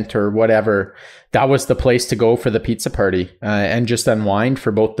tournament or whatever, that was the place to go for the pizza party and just unwind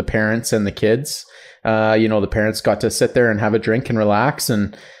for both the parents and the kids. The parents got to sit there and have a drink and relax,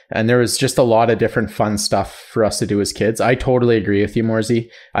 and there was just a lot of different fun stuff for us to do as kids. I totally agree with you, Morsey.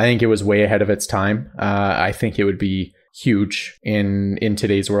 I think it was way ahead of its time. I think it would be huge in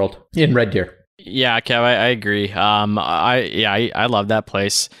today's world in Red Deer. Yeah, Kev, I agree. I love that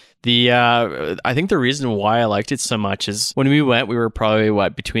place. I think the reason why I liked it so much is when we went, we were probably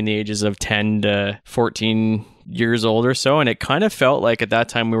between the ages of 10 to 14 years old or so, and it kind of felt like at that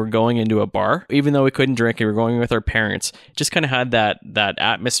time we were going into a bar, even though we couldn't drink and we were going with our parents. It just kind of had that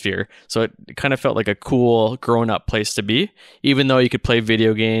atmosphere, so it kind of felt like a cool grown-up place to be, even though you could play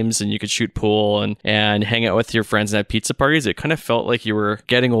video games and you could shoot pool and hang out with your friends and have pizza parties. It kind of felt like you were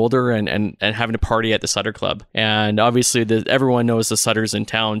getting older and having a party at the Sutter Club. And obviously everyone knows the Sutters in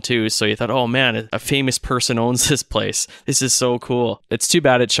town too, so you thought, oh man, a famous person owns this place. This is so cool. It's too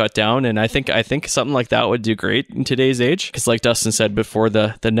bad it shut down, and I think something like that would do great in today's age, because like Dustin said before,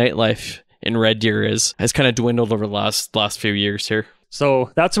 the nightlife in Red Deer has kind of dwindled over the last few years here.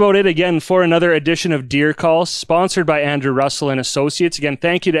 So that's about it again for another edition of Deer Call, sponsored by Andrew Russell and Associates. Again,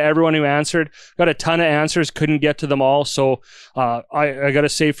 thank you to everyone who answered. Got a ton of answers, couldn't get to them all. So I got to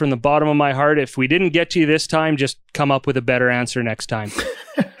say from the bottom of my heart, if we didn't get to you this time, just come up with a better answer next time.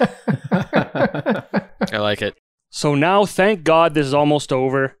 I like it. So now, thank God, this is almost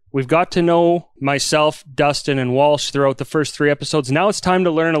over. We've got to know myself, Dustin, and Walsh throughout the first 3 episodes. Now it's time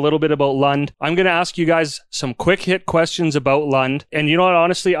to learn a little bit about Lund. I'm going to ask you guys some quick hit questions about Lund. And you know what?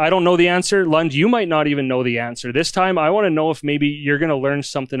 Honestly, I don't know the answer. Lund, you might not even know the answer. This time, I want to know if maybe you're going to learn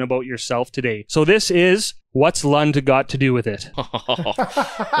something about yourself today. So this is, what's Lund got to do with it?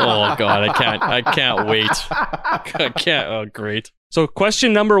 Oh God, I can't wait. I can't. Oh, great. So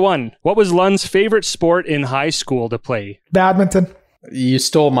question number 1, what was Lund's favorite sport in high school to play? Badminton. You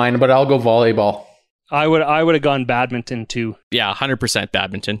stole mine, but I'll go volleyball. I would have gone badminton too. Yeah, 100%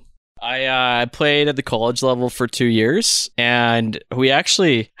 badminton. I played at the college level for 2 years, and we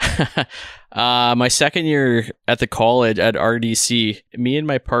actually, my second year at the college at RDC, me and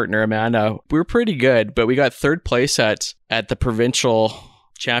my partner Amanda, we were pretty good, but we got 3rd place at the provincial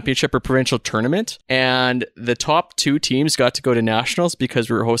championship or provincial tournament, and the top 2 teams got to go to nationals because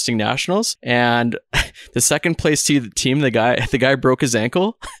we were hosting nationals. And the second place team, the guy broke his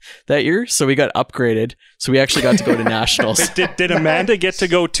ankle that year, so we got upgraded, so we actually got to go to nationals. Did Amanda get to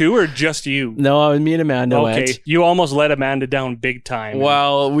go too, or just you? No, me and Amanda went. Okay, you almost let Amanda down big time.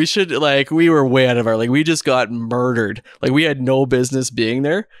 Well, we were way out of our we just got murdered. We had no business being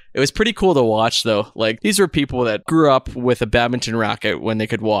there. It was pretty cool to watch though. These were people that grew up with a badminton racket when they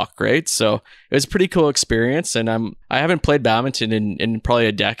could walk, right? So it was a pretty cool experience, and I haven't played badminton in probably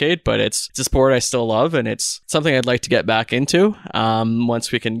a decade, but it's a sport I still love, and it's something I'd like to get back into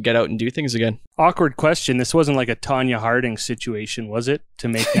once we can get out and do things again. Awkward question. This wasn't like a Tanya Harding situation, was it, to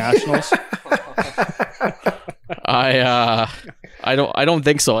make nationals? I don't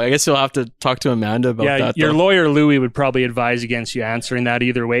think so. I guess you'll have to talk to Amanda about that. Yeah, your lawyer Louie would probably advise against you answering that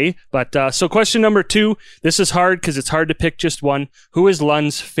either way. But so question number 2, this is hard because it's hard to pick just one. Who is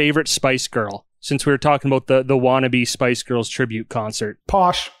Lund's favorite Spice Girl? Since we were talking about the wannabe Spice Girls tribute concert.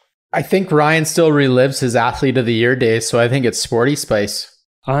 Posh. I think Ryan still relives his Athlete of the Year days, so I think it's Sporty Spice.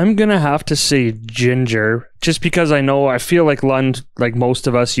 I'm going to have to say Ginger, just because I feel like Lund, like most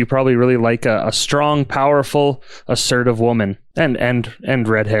of us, you probably really like a strong, powerful, assertive woman and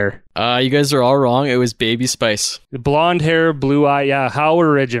red hair. You guys are all wrong. It was Baby Spice. Blonde hair, blue eye. Yeah, how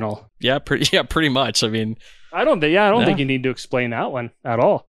original. Yeah, pretty much. I mean, I don't think you need to explain that one at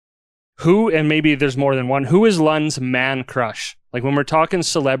all. Who, and maybe there's more than one, who is Lund's man crush? Like when we're talking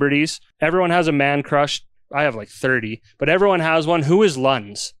celebrities, everyone has a man crush. I have like 30, but everyone has one. Who is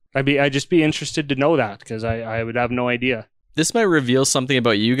Lund's? I'd just be interested to know that because I would have no idea. This might reveal something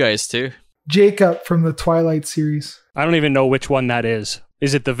about you guys too. Jacob from the Twilight series. I don't even know which one that is.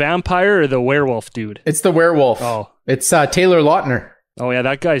 Is it the vampire or the werewolf dude? It's the werewolf. Oh. It's Taylor Lautner. Oh yeah,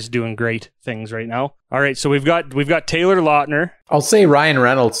 that guy's doing great things right now. All right, so we've got Taylor Lautner. I'll say Ryan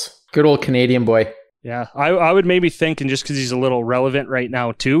Reynolds. Good old Canadian boy. Yeah, I would maybe think, and just because he's a little relevant right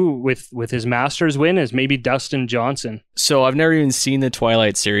now too, with his Masters win, is maybe Dustin Johnson. So I've never even seen the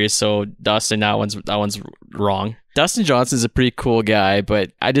Twilight series, so Dustin, that one's wrong. Dustin Johnson's a pretty cool guy,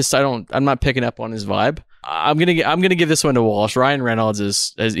 but I'm not picking up on his vibe. I'm gonna give this one to Walsh. Ryan Reynolds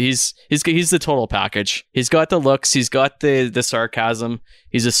he's the total package. He's got the looks, he's got the sarcasm,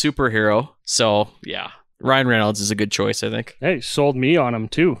 he's a superhero. So yeah, Ryan Reynolds is a good choice, I think. Hey, sold me on him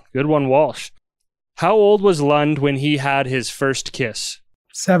too. Good one, Walsh. How old was Lund when he had his first kiss?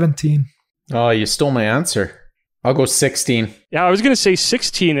 17. Oh, you stole my answer. I'll go 16. Yeah, I was going to say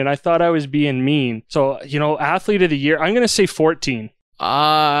 16, and I thought I was being mean. So, athlete of the year, I'm going to say 14.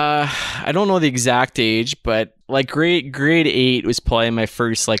 I don't know the exact age, but like grade 8 was probably my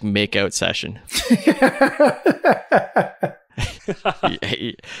first like makeout session.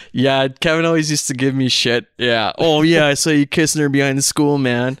 Yeah, Kevin always used to give me shit. Yeah. Oh yeah, I saw you kissing her behind the school,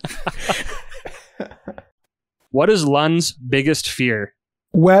 man. What is Lund's biggest fear?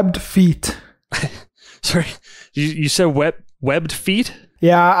 Webbed feet. Sorry, you said webbed feet?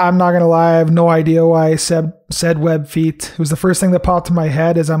 Yeah, I'm not going to lie. I have no idea why I said webbed feet. It was the first thing that popped in my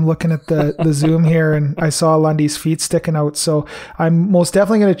head as I'm looking at the Zoom here, and I saw Lundy's feet sticking out. So I'm most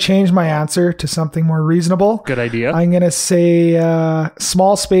definitely going to change my answer to something more reasonable. Good idea. I'm going to say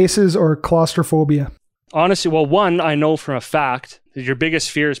small spaces or claustrophobia. Honestly, well, one, I know from a fact that your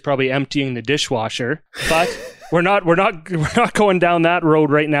biggest fear is probably emptying the dishwasher, but we're not going down that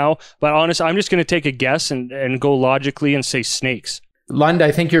road right now. But honestly, I'm just going to take a guess and go logically and say snakes. Lund,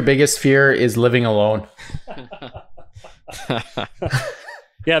 I think your biggest fear is living alone.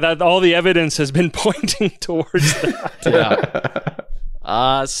 Yeah, that all the evidence has been pointing towards that.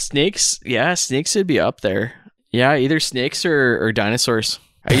 Yeah. Snakes. Yeah, snakes would be up there. Yeah, either snakes or dinosaurs.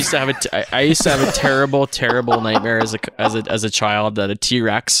 I used to have a terrible nightmare as a child that a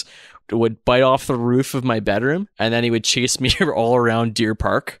T-Rex would bite off the roof of my bedroom, and then he would chase me all around Deer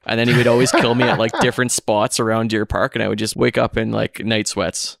Park, and then he would always kill me at like different spots around Deer Park, and I would just wake up in like night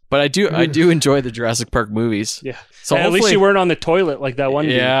sweats. But I do enjoy the Jurassic Park movies. Yeah. So at least you weren't on the toilet like that one.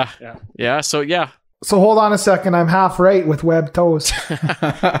 Yeah. Dude. Yeah. So yeah. So hold on a second. I'm half right with webbed toes.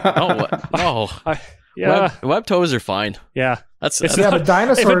 Yeah. Web toes are fine. Yeah. That's but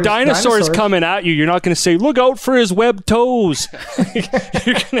dinosaurs. If a dinosaur's coming at you, you're not going to say, "Look out for his webbed toes."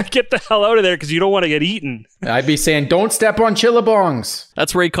 You're going to get the hell out of there because you don't want to get eaten. I'd be saying, "Don't step on chillabongs."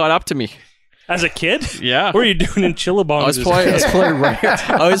 That's where he caught up to me. As a kid? Yeah. What were you doing in Chillabong? I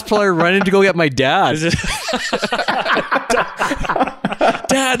was probably running to go get my dad.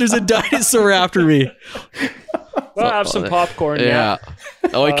 Dad, there's a dinosaur after me. Well, have some popcorn. Yeah.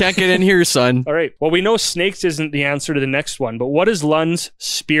 Oh, I can't get in here, son. All right. Well, we know snakes isn't the answer to the next one, but what is Lund's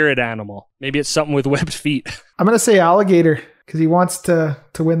spirit animal? Maybe it's something with webbed feet. I'm going to say alligator because he wants to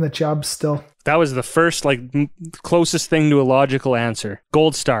win the Chubb still. That was the first, closest thing to a logical answer.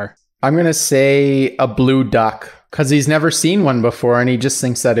 Gold star. I'm going to say a blue duck because he's never seen one before and he just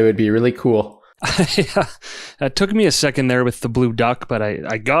thinks that it would be really cool. Yeah, it took me a second there with the blue duck, but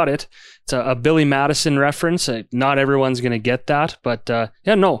I got it. It's a Billy Madison reference. Not everyone's going to get that, but I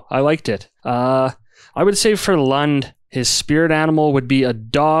liked it. I would say for Lund, his spirit animal would be a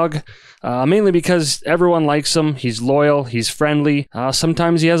dog, mainly because everyone likes him. He's loyal. He's friendly.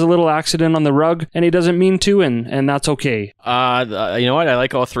 Sometimes he has a little accident on the rug, and he doesn't mean to, and that's okay. You know what? I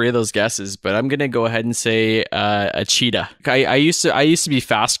like all three of those guesses, but I'm gonna go ahead and say a cheetah. I used to be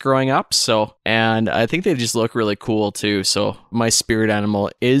fast growing up, and I think they just look really cool too. So my spirit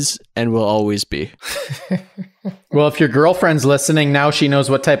animal is and will always be. Well, if your girlfriend's listening now, she knows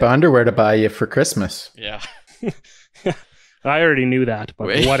what type of underwear to buy you for Christmas. Yeah. I already knew that, but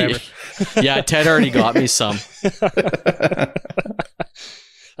whatever. Yeah, Ted already got me some.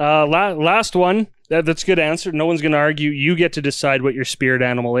 Last one. That's a good answer. No one's going to argue. You get to decide what your spirit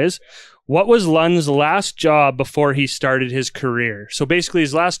animal is. What was Lund's last job before he started his career? So basically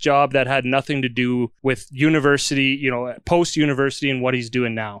his last job that had nothing to do with university, post-university and what he's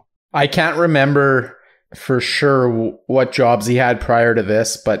doing now. I can't remember for sure what jobs he had prior to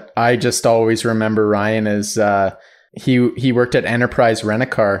this, but I just always remember Ryan as he worked at Enterprise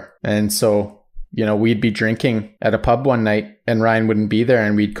Rent-A-Car. And so, we'd be drinking at a pub one night and Ryan wouldn't be there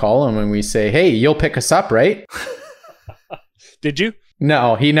and we'd call him and we'd say, "Hey, you'll pick us up, right?" Did you?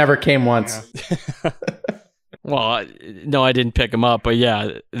 No, he never came once. Yeah. Well, no, I didn't pick him up, but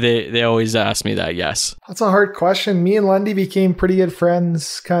yeah, they always ask me that. Yes. That's a hard question. Me and Lundy became pretty good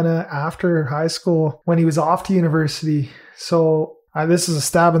friends kind of after high school when he was off to university. So this is a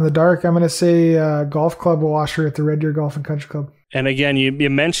stab in the dark. I'm going to say golf club washer at the Red Deer Golf and Country Club. And again, you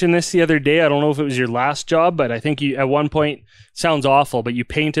mentioned this the other day. I don't know if it was your last job, but I think you at one point, sounds awful, but you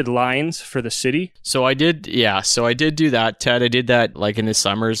painted lines for the city. So I did do that, Ted. I did that like in the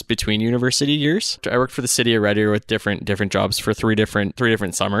summers between university years. I worked for the city of Red Deer with different jobs for three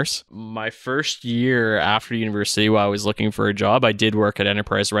different summers. My first year after university, while I was looking for a job, I did work at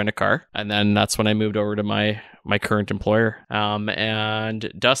Enterprise Rent a Car, and then that's when I moved over to my current employer. And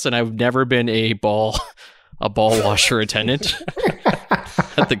Dustin, I've never been a ball washer attendant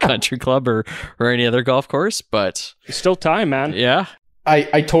at the country club or any other golf course, but it's still time, man. Yeah.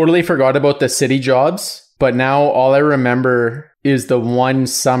 I totally forgot about the city jobs, but now all I remember is the one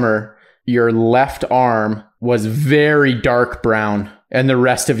summer your left arm was very dark brown and the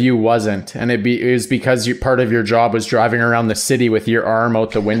rest of you wasn't. And it was because part of your job was driving around the city with your arm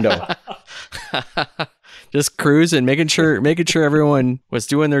out the window. Just cruising, making sure everyone was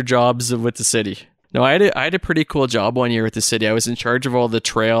doing their jobs with the city. No, I had a pretty cool job one year with the city. I was in charge of all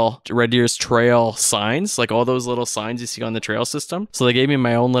the Red Deer's trail signs, like all those little signs you see on the trail system. So they gave me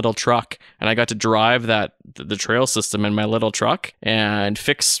my own little truck, and I got to drive the trail system in my little truck and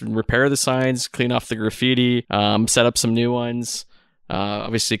repair the signs, clean off the graffiti, set up some new ones.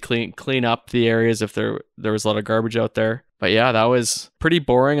 Obviously clean up the areas if there was a lot of garbage out there. But yeah, that was pretty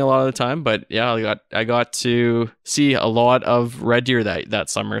boring a lot of the time. But yeah, I got to see a lot of Red Deer that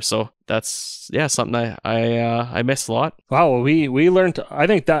summer. So that's something I miss a lot. Wow, we learned. I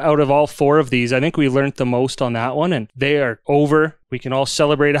think that out of all four of these, I think we learned the most on that one, and they are over. We can all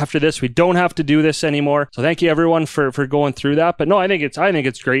celebrate after this. We don't have to do this anymore. So thank you everyone for going through that. But no, I think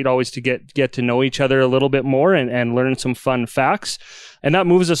it's great always to get to know each other a little bit more and learn some fun facts. And that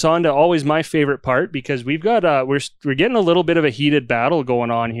moves us on to always my favorite part, because we've got we're getting a little bit of a heated battle going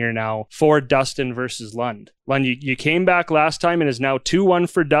on here now for Dustin versus Lund. Lund, you came back last time and is now 2-1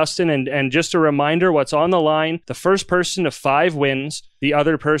 for Dustin. And just a reminder, what's on the line: the first person to 5 wins, the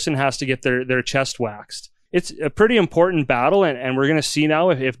other person has to get their chest waxed. It's a pretty important battle, and we're going to see now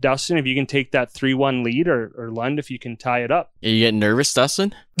if Dustin, if you can take that 3-1 lead, or Lund, if you can tie it up. Are you getting nervous,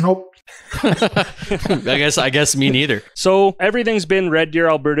 Dustin? Nope. I guess me neither. So everything's been Red Deer,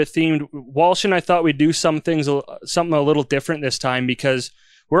 Alberta themed. Walsh and I thought we'd do something a little different this time, because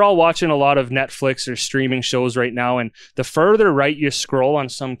we're all watching a lot of Netflix or streaming shows right now, and the further right you scroll on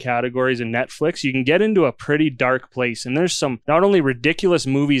some categories in Netflix, you can get into a pretty dark place. And there's some not only ridiculous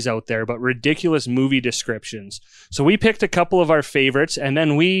movies out there, but ridiculous movie descriptions. So we picked a couple of our favorites, and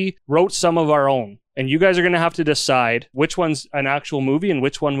then we wrote some of our own. And you guys are going to have to decide which one's an actual movie and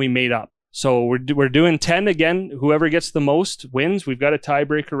which one we made up. So we're doing 10 again. Whoever gets the most wins. We've got a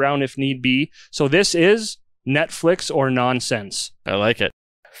tiebreaker round if need be. So this is Netflix or nonsense. I like it.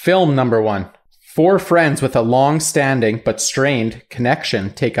 Film number 1. 4 friends with a long-standing but strained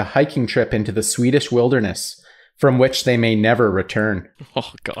connection take a hiking trip into the Swedish wilderness, from which they may never return.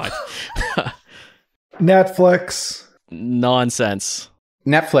 Oh, God. Netflix. Nonsense.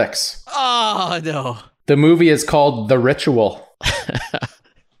 Netflix. Oh, no. The movie is called The Ritual.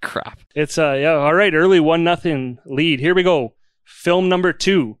 Crap. It's all right. Early 1-0 lead. Here we go. Film number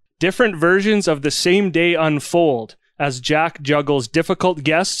 2. Different versions of the same day unfold as Jack juggles difficult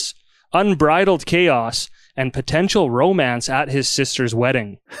guests, unbridled chaos, and potential romance at his sister's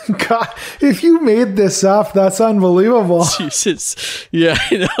wedding. God, if you made this up, that's unbelievable. Jesus. Yeah,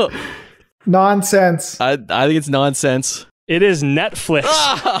 I know. Nonsense. I think it's nonsense. It is Netflix.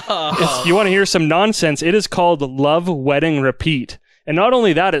 You want to hear some nonsense? It is called Love, Wedding, Repeat. And not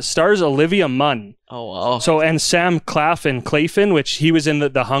only that, it stars Olivia Munn. Oh, wow. So, and Sam Claflin, which he was in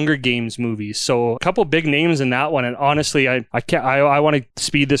the Hunger Games movies. So a couple big names in that one. And honestly, I want to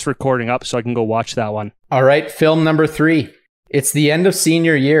speed this recording up so I can go watch that one. All right, film number 3. It's the end of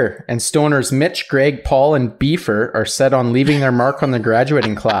senior year, and stoners Mitch, Greg, Paul, and Beefer are set on leaving their mark on the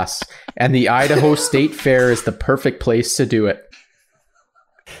graduating class. And the Idaho State Fair is the perfect place to do it.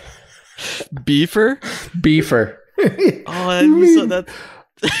 Beefer? Beefer.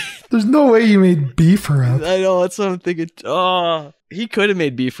 There's no way you made Beefer up. I know, that's what I'm thinking. Oh, he could have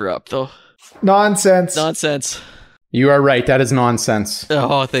made Beefer up, though. Nonsense. You are right. That is nonsense.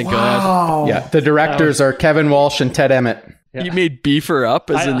 Oh, thank God. Yeah, the directors are Kevin Walsh and Ted Emmett. Yeah. You made Beefer up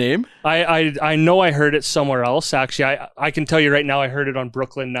as a name? I know I heard it somewhere else. Actually, I can tell you right now I heard it on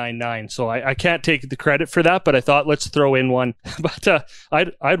Brooklyn Nine-Nine. So I can't take the credit for that, but I thought let's throw in one. But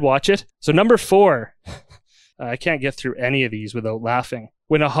I'd watch it. So number 4. I can't get through any of these without laughing.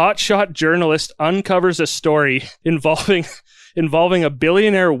 When a hotshot journalist uncovers a story involving a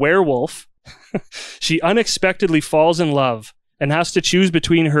billionaire werewolf, she unexpectedly falls in love and has to choose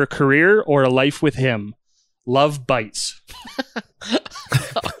between her career or a life with him. Love bites.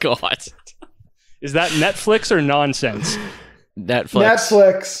 Oh, God. Is that Netflix or nonsense?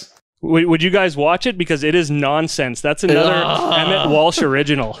 Netflix. Would you guys watch it? Because it is nonsense. That's another Emmett Walsh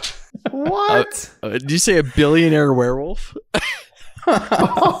original. What? Did you say a billionaire werewolf?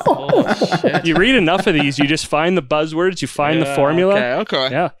 Oh, shit. You read enough of these, you just find the buzzwords, you find the formula.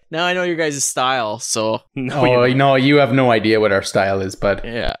 Okay. Yeah. Now I know your guys' style, so... No, you have no idea what our style is, bud.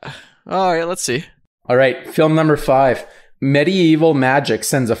 Yeah. All right, let's see. All right, film number 5. Medieval magic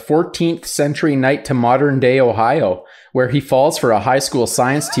sends a 14th century knight to modern day Ohio, where he falls for a high school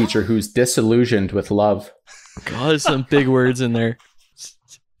science teacher who's disillusioned with love. God, there's some big words in there.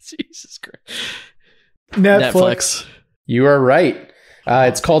 Jesus Christ. Netflix. You are right.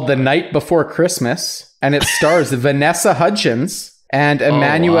 It's called The Night Before Christmas, and it stars Vanessa Hudgens and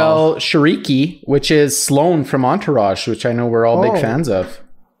Emmanuel Shariki, which is Sloane from Entourage, which I know we're all big fans of.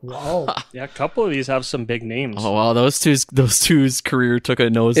 Wow. Yeah, a couple of these have some big names. Oh, wow. Those two's career took a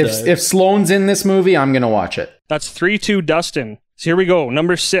nosedive. If Sloane's in this movie, I'm going to watch it. That's 3-2 Dustin. So here we go.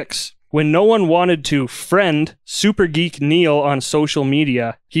 Number 6. When no one wanted to friend Super Geek Neil on social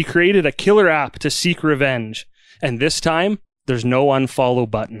media, he created a killer app to seek revenge. And this time, there's no unfollow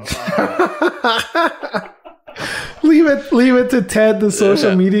button. leave it to Ted, the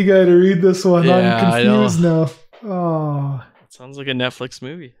social media guy, to read this one. Yeah, I'm confused now. Oh. Sounds like a Netflix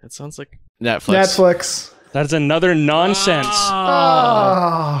movie. That sounds like Netflix. That's another nonsense.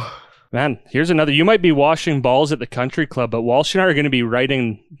 Oh. Man, here's another. You might be washing balls at the country club, but Walsh and I are going to be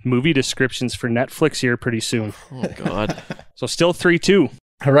writing movie descriptions for Netflix here pretty soon. Oh, God. So still 3-2.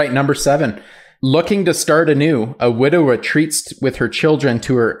 All right, number 7. Looking to start anew, a widow retreats with her children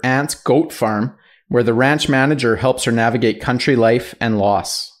to her aunt's goat farm, where the ranch manager helps her navigate country life and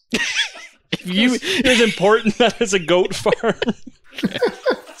loss. It was important that it's a goat farm.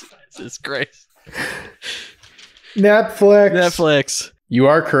 Jesus Christ. Netflix. You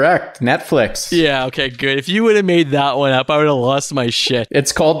are correct. Netflix. Yeah, okay, good. If you would have made that one up, I would have lost my shit.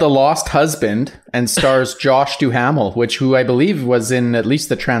 It's called The Lost Husband and stars Josh Duhamel, who I believe was in at least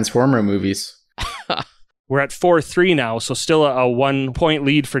the Transformer movies. We're at 4-3 now, so still a 1-point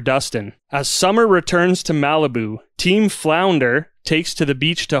lead for Dustin. As summer returns to Malibu, Team Flounder takes to the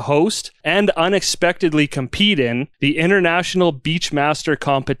beach to host and unexpectedly compete in the International Beachmaster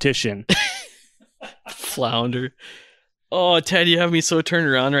Competition. Flounder. Oh, Ted, you have me so turned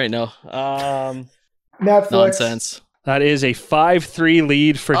around right now. Netflix. Nonsense. That is a 5-3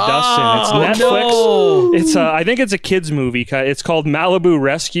 lead for Dustin. It's Netflix. No. It's I think it's a kids movie. It's called Malibu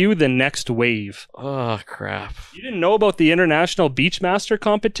Rescue: The Next Wave. Oh, crap. You didn't know about the International Beachmaster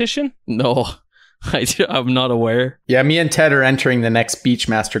Competition? No, I'm not aware. Yeah, me and Ted are entering the next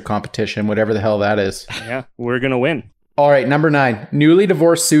Beachmaster competition, whatever the hell that is. Yeah, we're going to win. All right, number 9. Newly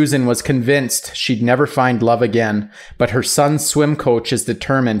divorced Susan was convinced she'd never find love again, but her son's swim coach is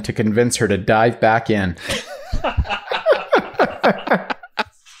determined to convince her to dive back in.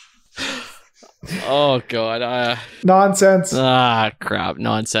 Oh, God. Nonsense. Crap.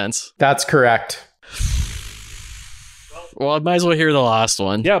 Nonsense. That's correct. Well, I might as well hear the last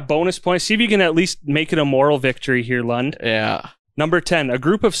one. Yeah, bonus points. See if you can at least make it a moral victory here, Lund. Yeah. Number 10, a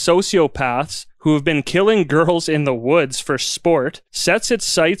group of sociopaths who have been killing girls in the woods for sport sets its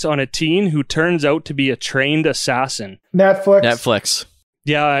sights on a teen who turns out to be a trained assassin. Netflix.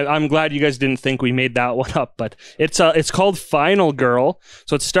 Yeah, I'm glad you guys didn't think we made that one up, but it's called Final Girl.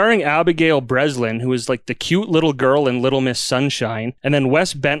 So it's starring Abigail Breslin, who is like the cute little girl in Little Miss Sunshine, and then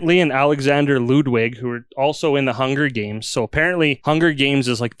Wes Bentley and Alexander Ludwig, who are also in the Hunger Games. So apparently Hunger Games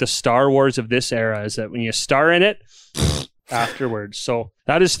is like the Star Wars of this era, is that when you star in it, afterwards. So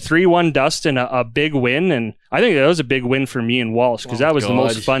that is 3-1 Dustin, a big win, and I think that was a big win for me and Walsh, because that was the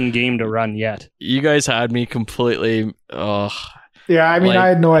most fun game to run yet. You guys had me completely... Yeah, I mean, I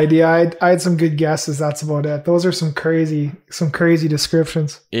had no idea. I had some good guesses. That's about it. Those are some crazy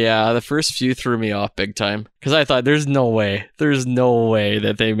descriptions. Yeah, the first few threw me off big time because I thought there's no way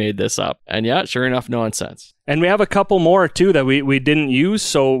that they made this up. And yeah, sure enough, nonsense. And we have a couple more too that we didn't use,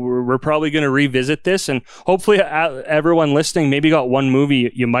 so we're probably going to revisit this. And hopefully everyone listening maybe got one movie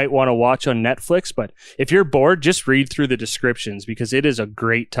you might want to watch on Netflix. But if you're bored, just read through the descriptions because it is a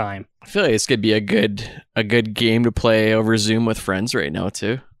great time. I feel like this could be a good game to play over Zoom with friends right now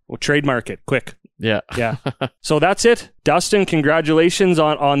too. We'll trademark it quick. Yeah. So that's it. Dustin, congratulations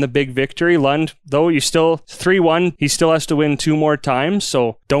on the big victory. Lund, though, you still 3-1. He still has to win 2 more times,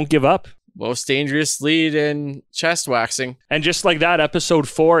 so don't give up. most dangerous lead in chest waxing. And just like that, episode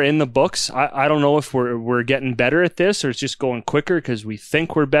 4 in the books. I don't know if we're getting better at this or it's just going quicker because we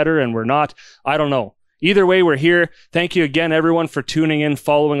think we're better and we're not. I don't know. Either way, we're here. Thank you again, everyone, for tuning in,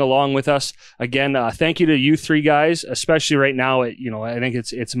 following along with us. Again, thank you to you three guys, especially right now. I think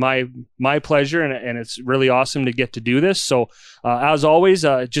it's my pleasure, and it's really awesome to get to do this. So, as always,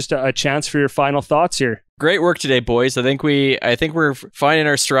 just a chance for your final thoughts here. Great work today, boys. I think we're finding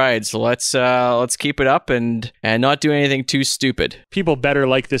our stride. So let's keep it up and not do anything too stupid. People better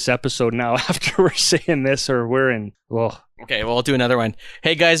like this episode now after we're saying this, or we're in. Well, okay, well, I'll do another one.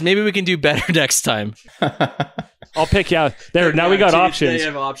 Hey guys, maybe we can do better next time. I'll pick you out there. Now we got options. You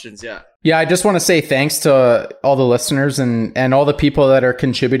have options, yeah. Yeah, I just want to say thanks to all the listeners and all the people that are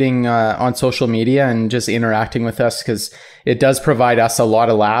contributing on social media and just interacting with us, because it does provide us a lot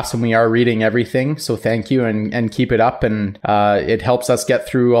of laughs and we are reading everything. So thank you and keep it up. And it helps us get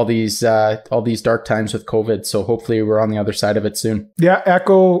through all these dark times with COVID. So hopefully we're on the other side of it soon. Yeah,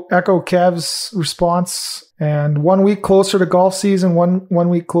 echo Kev's response. And 1 week closer to golf season, one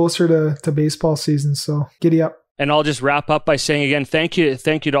week closer to baseball season. So giddy up. And I'll just wrap up by saying again, thank you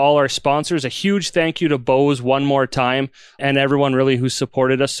to all our sponsors. A huge thank you to Bose one more time, and everyone really who's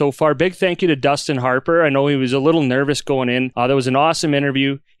supported us so far. Big thank you to Dustin Harper. I know he was a little nervous going in. That was an awesome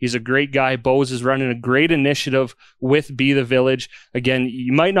interview. He's a great guy. Bose is running a great initiative with Be the Village. Again,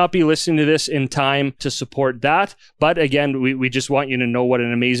 you might not be listening to this in time to support that, but again, we just want you to know what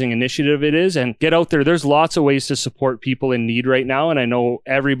an amazing initiative it is, and get out there. There's lots of ways to support people in need right now, and I know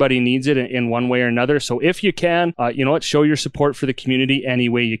everybody needs it in one way or another. So if you can, show your support for the community any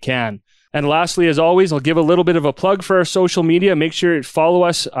way you can. And lastly, as always, I'll give a little bit of a plug for our social media. Make sure you follow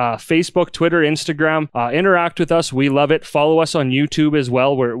us, Facebook, Twitter, Instagram, interact with us. We love it. Follow us on YouTube as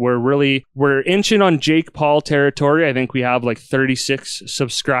well. We're inching on Jake Paul territory. I think we have like 36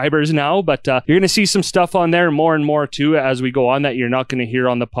 subscribers now, but you're going to see some stuff on there more and more too as we go on that you're not going to hear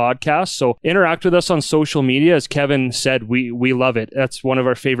on the podcast. So interact with us on social media. As Kevin said, we love it. That's one of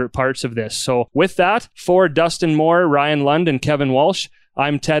our favorite parts of this. So with that, for Dustin Moore, Ryan Lund, and Kevin Walsh,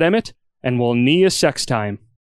 I'm Ted Emmett, and we'll see you next time.